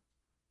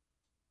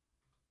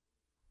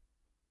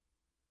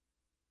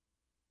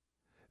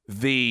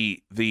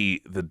 The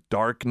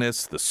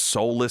darkness, the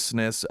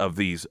soullessness of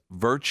these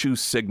virtue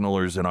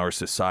signalers in our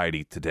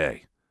society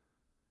today.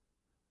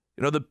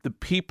 You know, the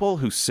people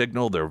who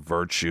signal their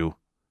virtue,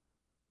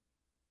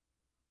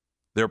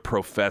 their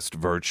professed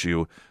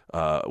virtue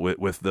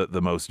with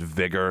the most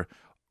vigor,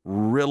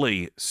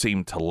 really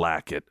seem to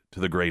lack it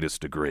to the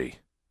greatest degree.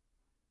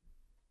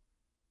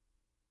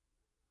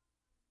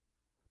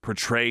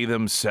 portray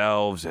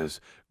themselves as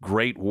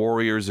great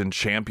warriors and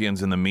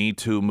champions in the Me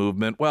Too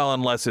movement. Well,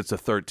 unless it's a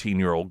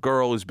 13-year-old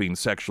girl who's being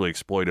sexually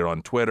exploited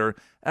on Twitter.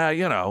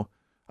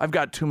 I've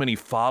got too many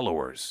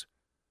followers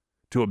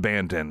to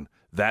abandon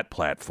that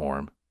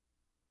platform.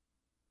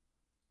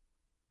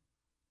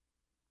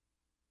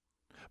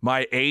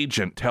 My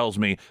agent tells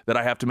me that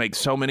I have to make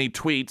so many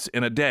tweets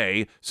in a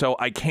day, so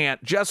I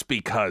can't, just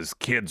because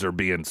kids are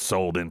being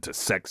sold into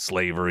sex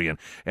slavery and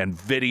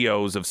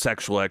videos of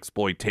sexual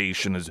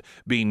exploitation is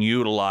being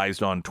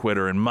utilized on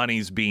Twitter and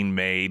money's being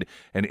made,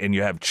 and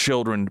you have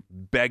children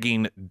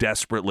begging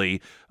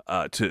desperately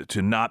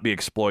to not be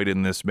exploited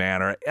in this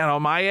manner.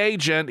 My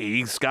agent,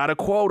 he's got a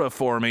quota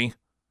for me.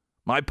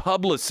 My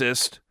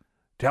publicist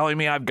telling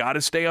me I've got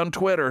to stay on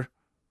Twitter.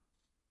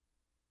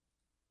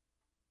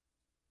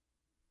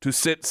 To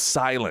sit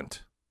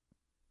silent,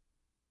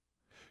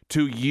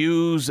 to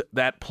use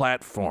that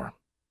platform.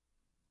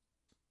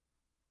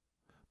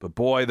 But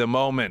boy, the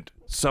moment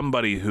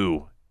somebody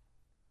who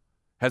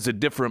has a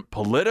different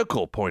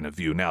political point of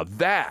view, now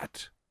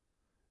that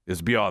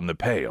is beyond the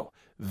pale.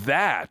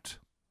 That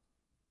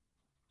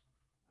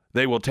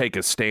they will take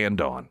a stand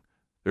on.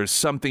 There's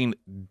something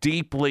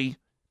deeply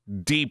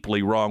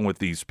wrong with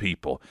these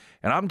people.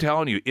 And I'm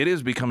telling you, it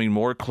is becoming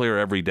more clear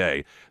every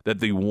day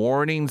that the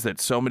warnings that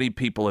so many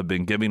people have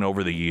been giving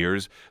over the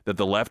years, that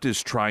the left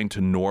is trying to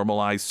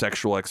normalize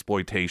sexual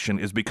exploitation,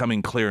 is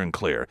becoming clear and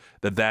clear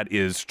that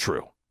is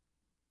true.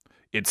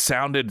 It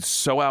sounded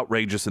so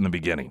outrageous in the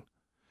beginning.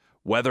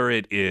 Whether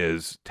it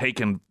is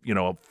taking,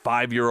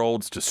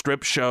 5-year-olds to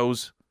strip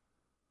shows,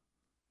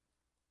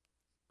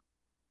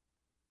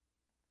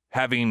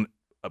 having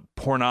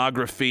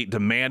pornography,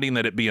 demanding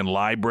that it be in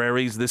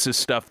libraries. This is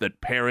stuff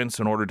that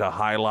parents, in order to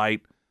highlight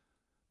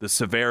the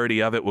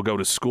severity of it, will go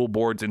to school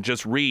boards and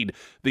just read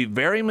the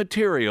very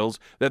materials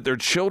that their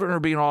children are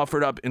being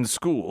offered up in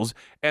schools,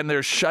 and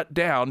they're shut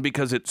down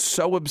because it's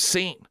so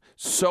obscene,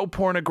 so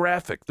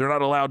pornographic. They're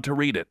not allowed to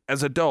read it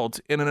as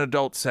adults in an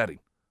adult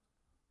setting.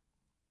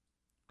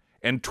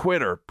 And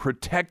Twitter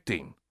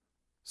protecting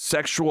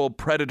sexual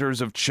predators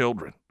of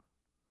children.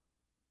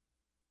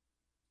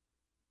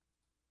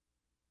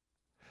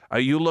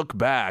 You look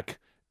back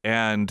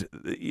and,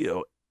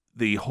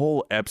 the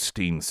whole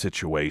Epstein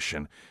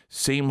situation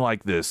seemed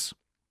like this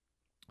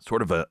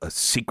sort of a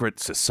secret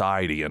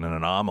society and an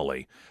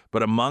anomaly.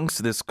 But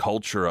amongst this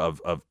culture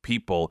of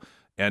people,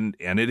 and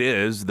it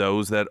is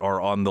those that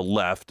are on the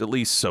left, at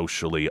least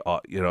socially,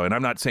 and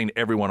I'm not saying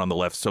everyone on the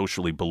left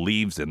socially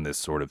believes in this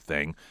sort of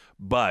thing,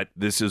 but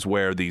this is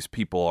where these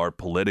people are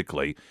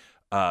politically.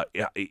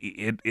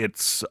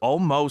 It's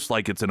almost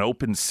like it's an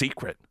open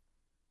secret.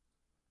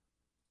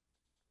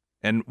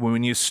 And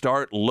when you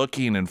start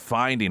looking and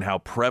finding how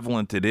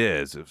prevalent it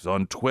is, it's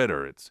on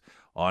Twitter, it's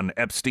on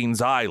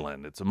Epstein's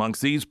Island, it's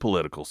amongst these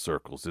political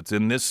circles, it's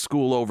in this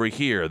school over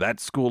here, that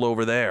school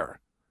over there.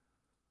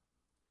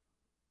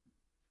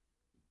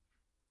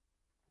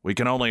 We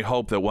can only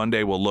hope that one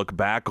day we'll look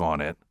back on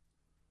it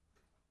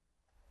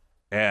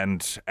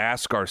and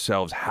ask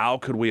ourselves, how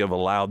could we have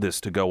allowed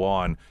this to go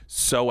on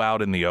so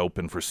out in the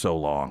open for so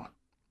long?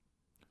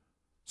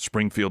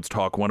 Springfield's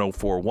Talk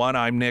 104.1,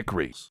 I'm Nick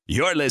Reed.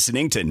 You're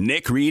listening to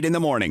Nick Reed in the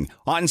Morning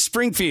on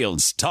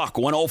Springfield's Talk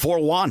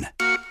 104.1.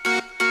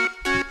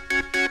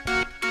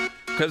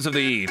 Because of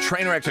the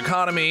train-wrecked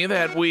economy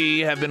that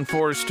we have been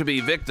forced to be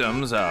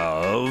victims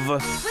of,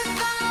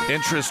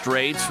 interest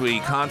rates,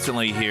 we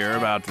constantly hear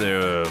about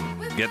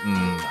them getting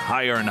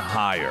higher and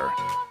higher.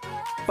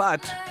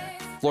 But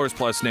Floors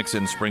Plus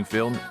Nixon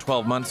Springfield,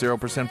 12 months,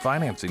 0%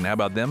 financing. How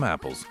about them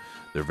apples?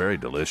 They're very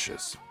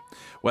delicious.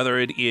 Whether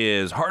it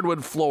is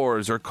hardwood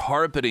floors or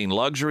carpeting,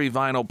 luxury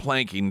vinyl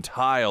planking,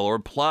 tile, or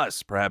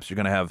plus, perhaps you're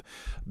going to have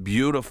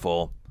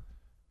beautiful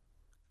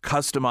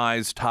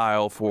customized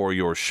tile for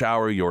your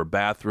shower, your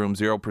bathroom,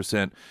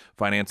 0%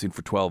 financing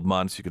for 12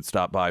 months. You could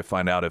stop by,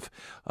 find out if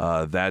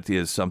that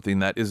is something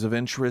that is of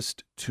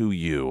interest to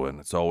you. And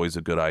it's always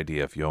a good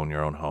idea if you own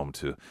your own home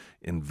to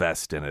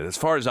invest in it. As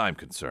far as I'm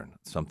concerned,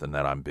 it's something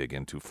that I'm big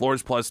into.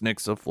 Floors Plus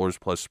Nixa, Floors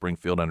Plus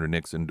Springfield under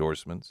Nick's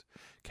endorsements,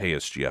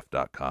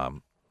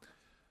 ksgf.com.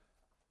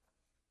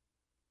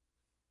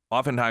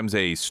 Oftentimes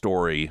a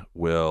story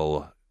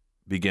will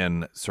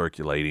begin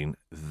circulating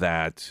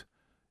that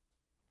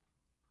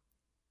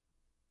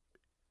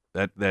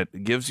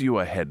gives you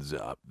a heads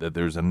up that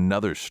there's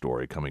another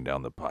story coming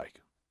down the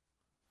pike.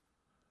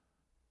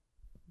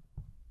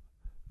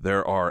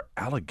 There are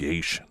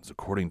allegations,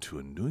 according to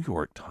a New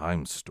York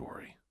Times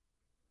story,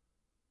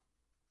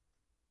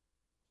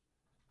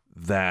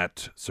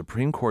 that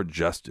Supreme Court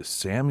Justice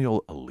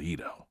Samuel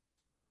Alito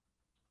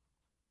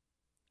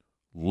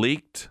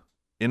leaked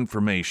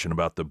information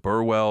about the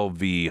Burwell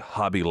v.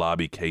 Hobby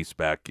Lobby case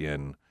back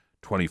in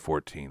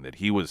 2014, that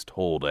he was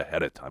told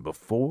ahead of time,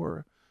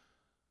 before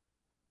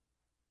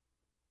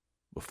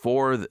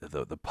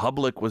the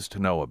public was to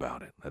know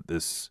about it, that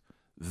this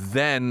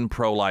then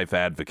pro-life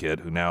advocate,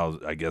 who now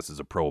I guess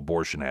is a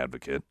pro-abortion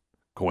advocate,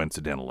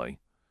 coincidentally,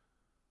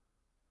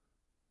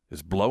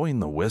 is blowing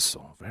the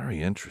whistle.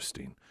 Very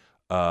interesting.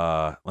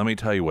 let me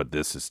tell you what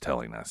this is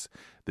telling us.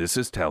 This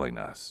is telling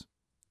us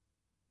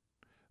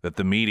that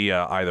the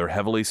media either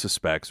heavily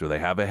suspects or they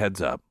have a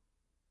heads up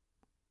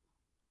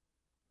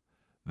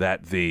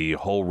that the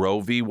whole Roe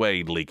v.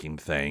 Wade leaking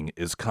thing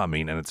is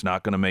coming, and it's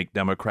not going to make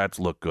Democrats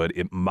look good.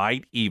 It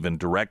might even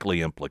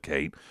directly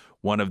implicate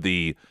one of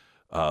the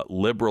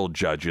liberal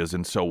judges.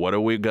 And so what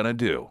are we going to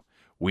do?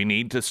 We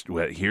need to,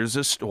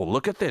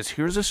 look at this.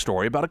 Here's a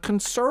story about a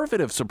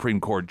conservative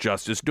Supreme Court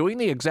justice doing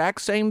the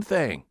exact same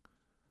thing.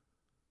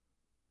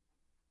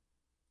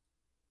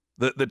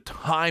 The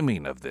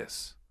timing of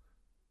this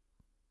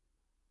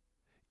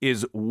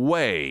is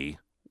way,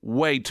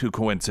 way too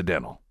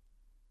coincidental.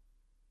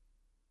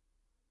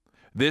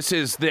 This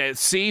is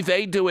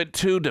they do it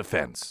too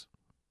defense.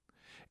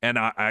 And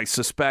I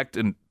suspect,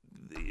 and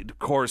of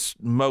course,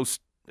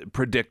 most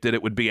predicted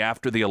it would be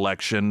after the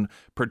election,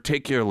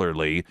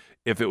 particularly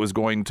if it was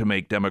going to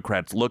make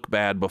Democrats look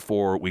bad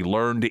before we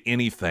learned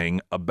anything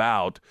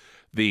about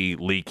the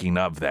leaking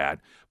of that.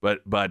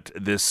 But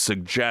this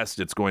suggests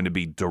it's going to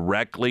be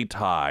directly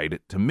tied,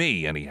 to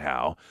me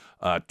anyhow,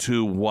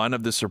 to one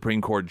of the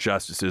Supreme Court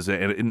justices,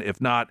 and if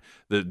not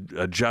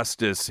the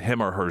justice, him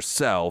or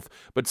herself,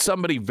 but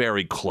somebody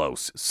very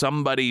close,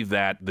 somebody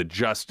that the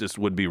justice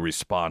would be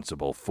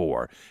responsible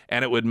for.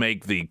 And it would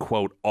make the,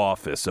 quote,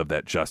 office of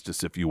that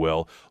justice, if you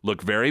will,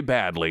 look very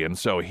badly. And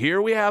so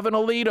here we have an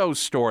Alito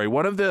story,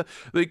 one of the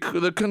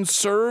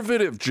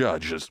conservative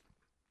judges.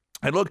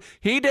 And look,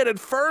 he did it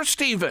first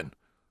even.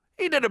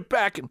 He did it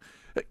back in,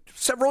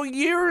 several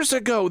years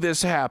ago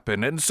this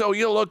happened. And so,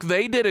 look,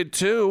 they did it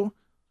too.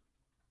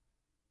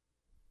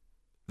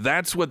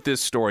 That's what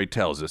this story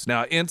tells us.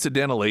 Now,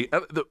 incidentally,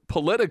 the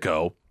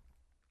Politico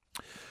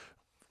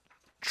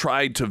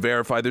tried to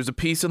verify. There's a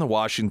piece in the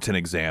Washington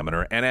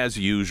Examiner, and as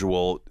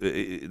usual,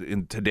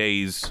 in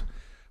today's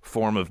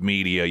form of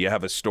media, you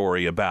have a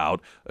story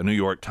about a New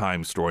York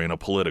Times story and a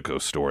Politico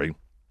story.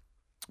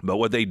 But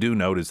what they do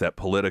note is that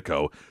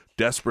Politico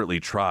desperately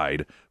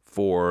tried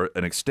for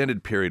an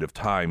extended period of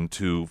time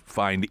to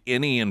find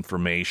any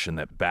information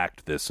that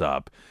backed this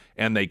up,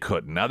 and they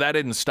couldn't. Now, that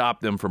didn't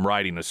stop them from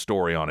writing a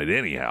story on it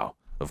anyhow,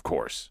 of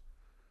course,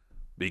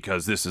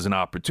 because this is an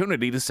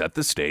opportunity to set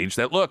the stage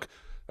that, look,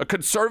 a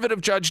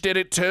conservative judge did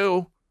it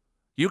too.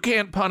 You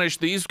can't punish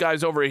these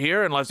guys over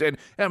here unless, and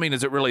I mean,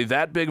 is it really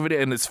that big of a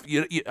deal? And it's,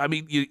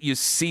 you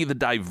see the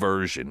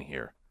diversion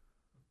here.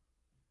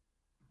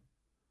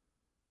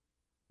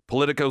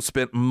 Politico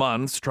spent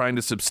months trying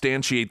to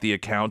substantiate the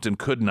account and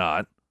could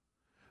not.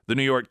 The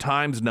New York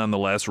Times,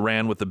 nonetheless,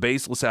 ran with the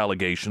baseless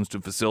allegations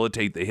to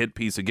facilitate the hit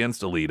piece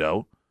against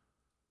Alito.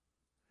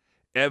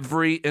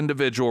 Every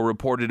individual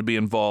reported to be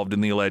involved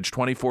in the alleged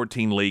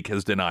 2014 leak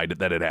has denied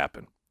that it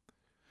happened.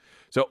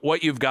 So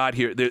what you've got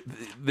here,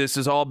 this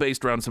is all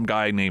based around some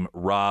guy named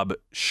Rob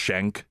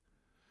Schenck,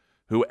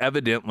 who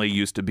evidently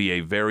used to be a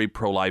very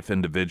pro-life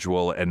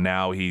individual, and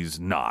now he's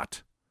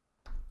not.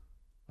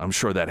 I'm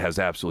sure that has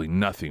absolutely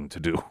nothing to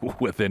do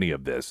with any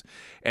of this.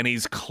 And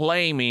he's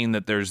claiming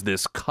that there's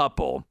this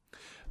couple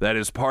that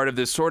is part of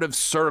this sort of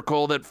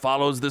circle that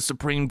follows the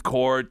Supreme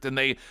Court, and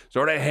they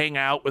sort of hang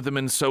out with them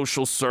in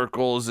social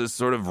circles, this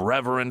sort of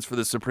reverence for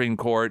the Supreme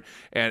Court.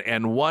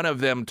 And one of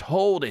them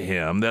told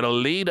him that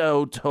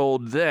Alito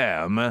told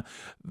them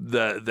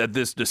that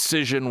this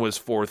decision was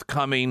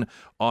forthcoming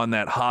on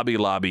that Hobby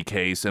Lobby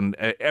case. And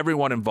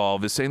everyone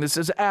involved is saying this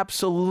is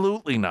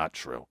absolutely not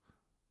true.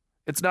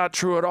 It's not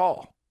true at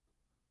all.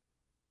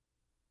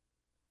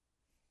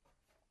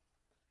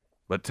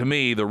 But to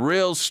me, the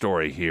real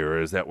story here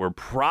is that we're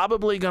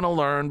probably going to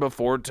learn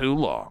before too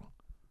long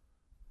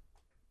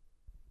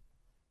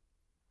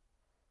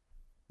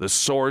the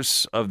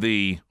source of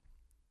the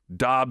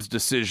Dobbs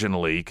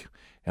decision leak,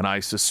 and I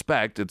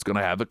suspect it's going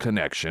to have a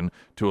connection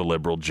to a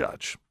liberal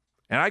judge.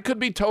 And I could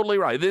be totally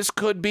right. This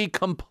could be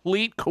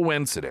complete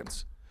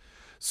coincidence.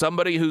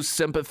 Somebody who's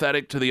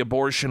sympathetic to the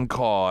abortion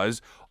cause,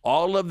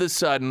 all of a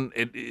sudden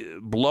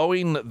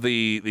blowing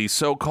the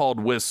so-called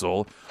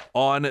whistle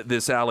on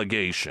this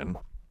allegation.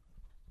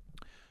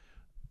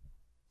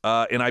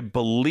 And I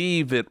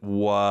believe it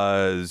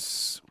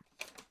was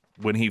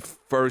when he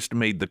first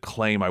made the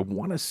claim. I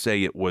want to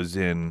say it was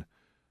in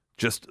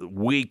just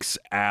weeks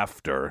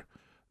after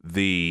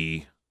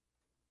the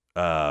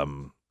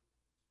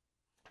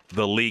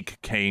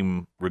leak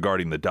came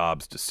regarding the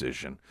Dobbs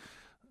decision.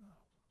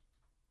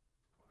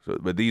 So,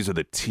 but these are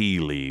the tea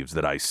leaves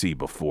that I see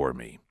before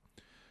me.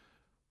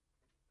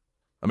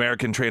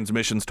 American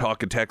Transmissions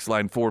talk and text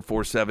line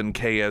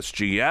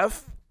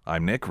 447-KSGF.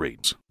 I'm Nick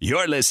Reed.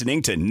 You're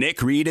listening to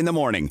Nick Reed in the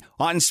Morning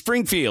on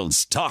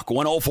Springfield's Talk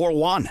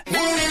 104.1.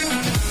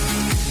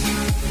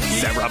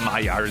 Sarah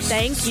Myers.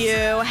 Thank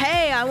you.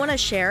 Hey, I want to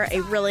share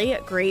a really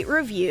great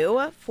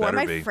review for Better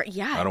my be.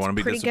 Yeah, I don't want to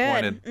be pretty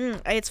disappointed.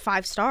 Good. It's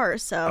 5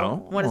 stars,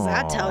 so what does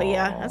that tell you?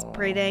 That's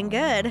pretty dang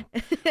good.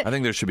 I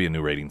think there should be a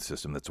new rating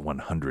system that's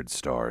 100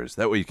 stars.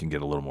 That way you can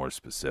get a little more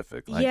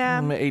specific. Like,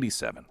 yeah.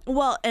 87.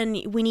 Well,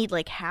 and we need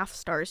like half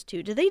stars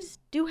too. Do they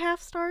just do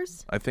half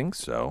stars? I think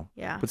so.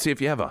 Yeah. But see,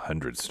 if you have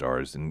 100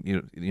 stars and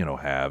you know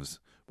halves,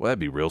 Well, that'd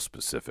be real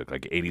specific,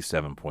 like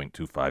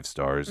 87.25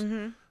 stars.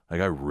 Like,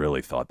 I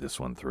really thought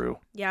this one through.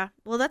 Yeah.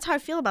 Well, that's how I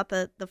feel about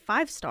the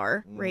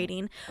 5-star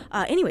rating.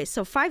 Anyway,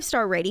 so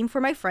 5-star rating for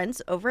my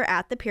friends over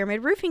at the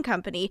Pyramid Roofing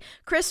Company.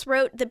 Chris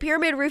wrote, the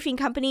Pyramid Roofing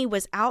Company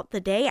was out the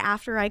day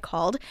after I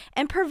called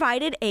and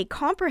provided a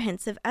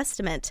comprehensive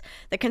estimate.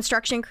 The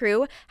construction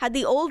crew had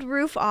the old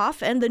roof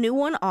off and the new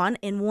one on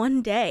in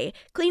one day.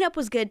 Cleanup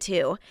was good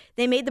too.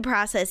 They made the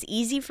process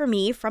easy for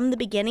me from the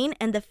beginning,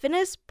 and the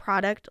finished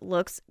product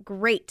looks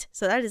great.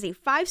 So that is a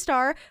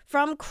 5-star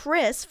from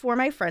Chris for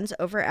my friends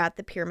over at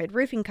the Pyramid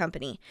Roofing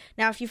Company.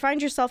 Now, if you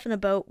find yourself in a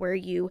boat where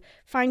you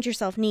find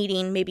yourself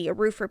needing maybe a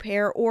roof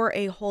repair or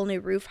a whole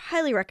new roof,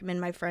 highly recommend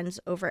my friends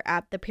over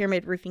at the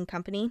Pyramid Roofing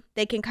Company.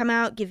 They can come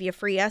out, give you a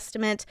free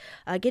estimate,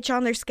 get you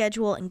on their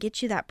schedule, and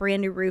get you that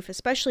brand new roof,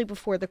 especially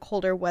before the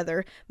colder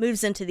weather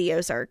moves into the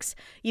Ozarks.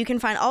 You can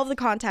find all of the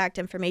contact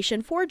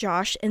information for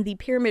Josh and the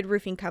Pyramid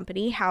Roofing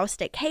Company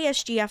housed at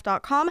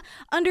ksgf.com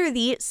under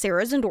the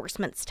Sarah's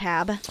Endorsements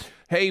tab.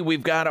 Hey,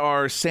 we've got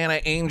our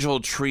Santa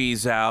Angel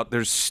trees out.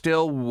 There's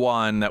still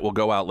one that will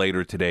go out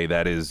later today.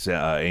 That is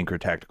Anchor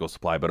Tactical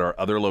Supply. But our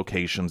other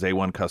locations,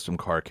 A1 Custom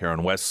Car Care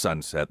on West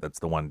Sunset. That's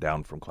the one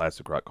down from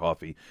Classic Rock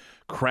Coffee.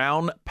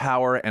 Crown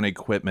Power and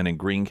Equipment in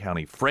Greene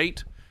County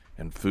Freight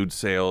and Food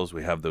Sales.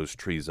 We have those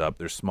trees up.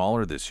 They're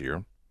smaller this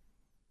year.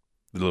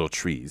 The little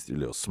trees, the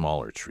little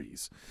smaller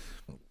trees.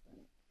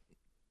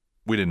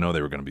 We didn't know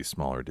they were going to be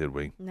smaller, did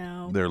we?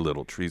 No. They're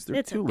little trees. They're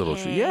It's two little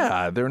okay. trees.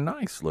 Yeah, they're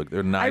nice. Look,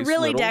 they're nice. I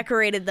really little...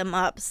 decorated them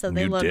up so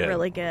they You look did.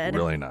 really good.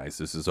 Really nice.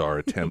 This is our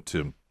attempt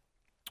to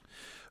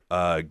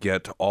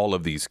get all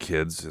of these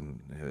kids,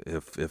 and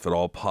if at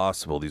all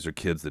possible, these are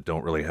kids that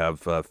don't really have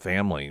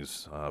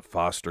families,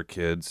 foster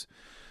kids,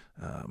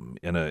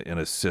 in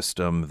a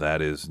system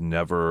that is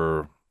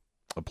never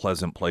a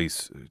pleasant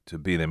place to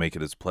be. They make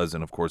it as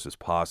pleasant, of course, as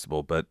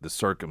possible, but the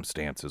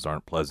circumstances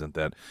aren't pleasant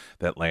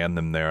that land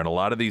them there. And a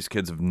lot of these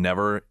kids have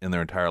never in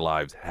their entire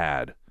lives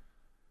had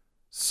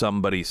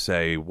somebody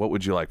say, what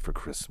would you like for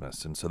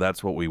Christmas? And so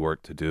that's what we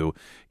work to do.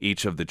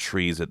 Each of the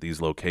trees at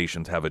these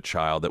locations have a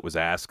child that was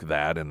asked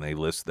that, and they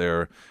list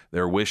their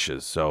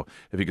wishes. So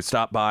if you could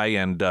stop by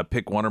and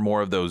pick one or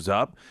more of those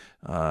up,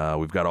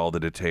 we've got all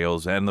the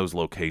details and those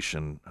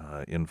location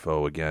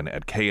info again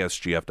at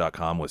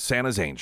ksgf.com with Santa's Angels.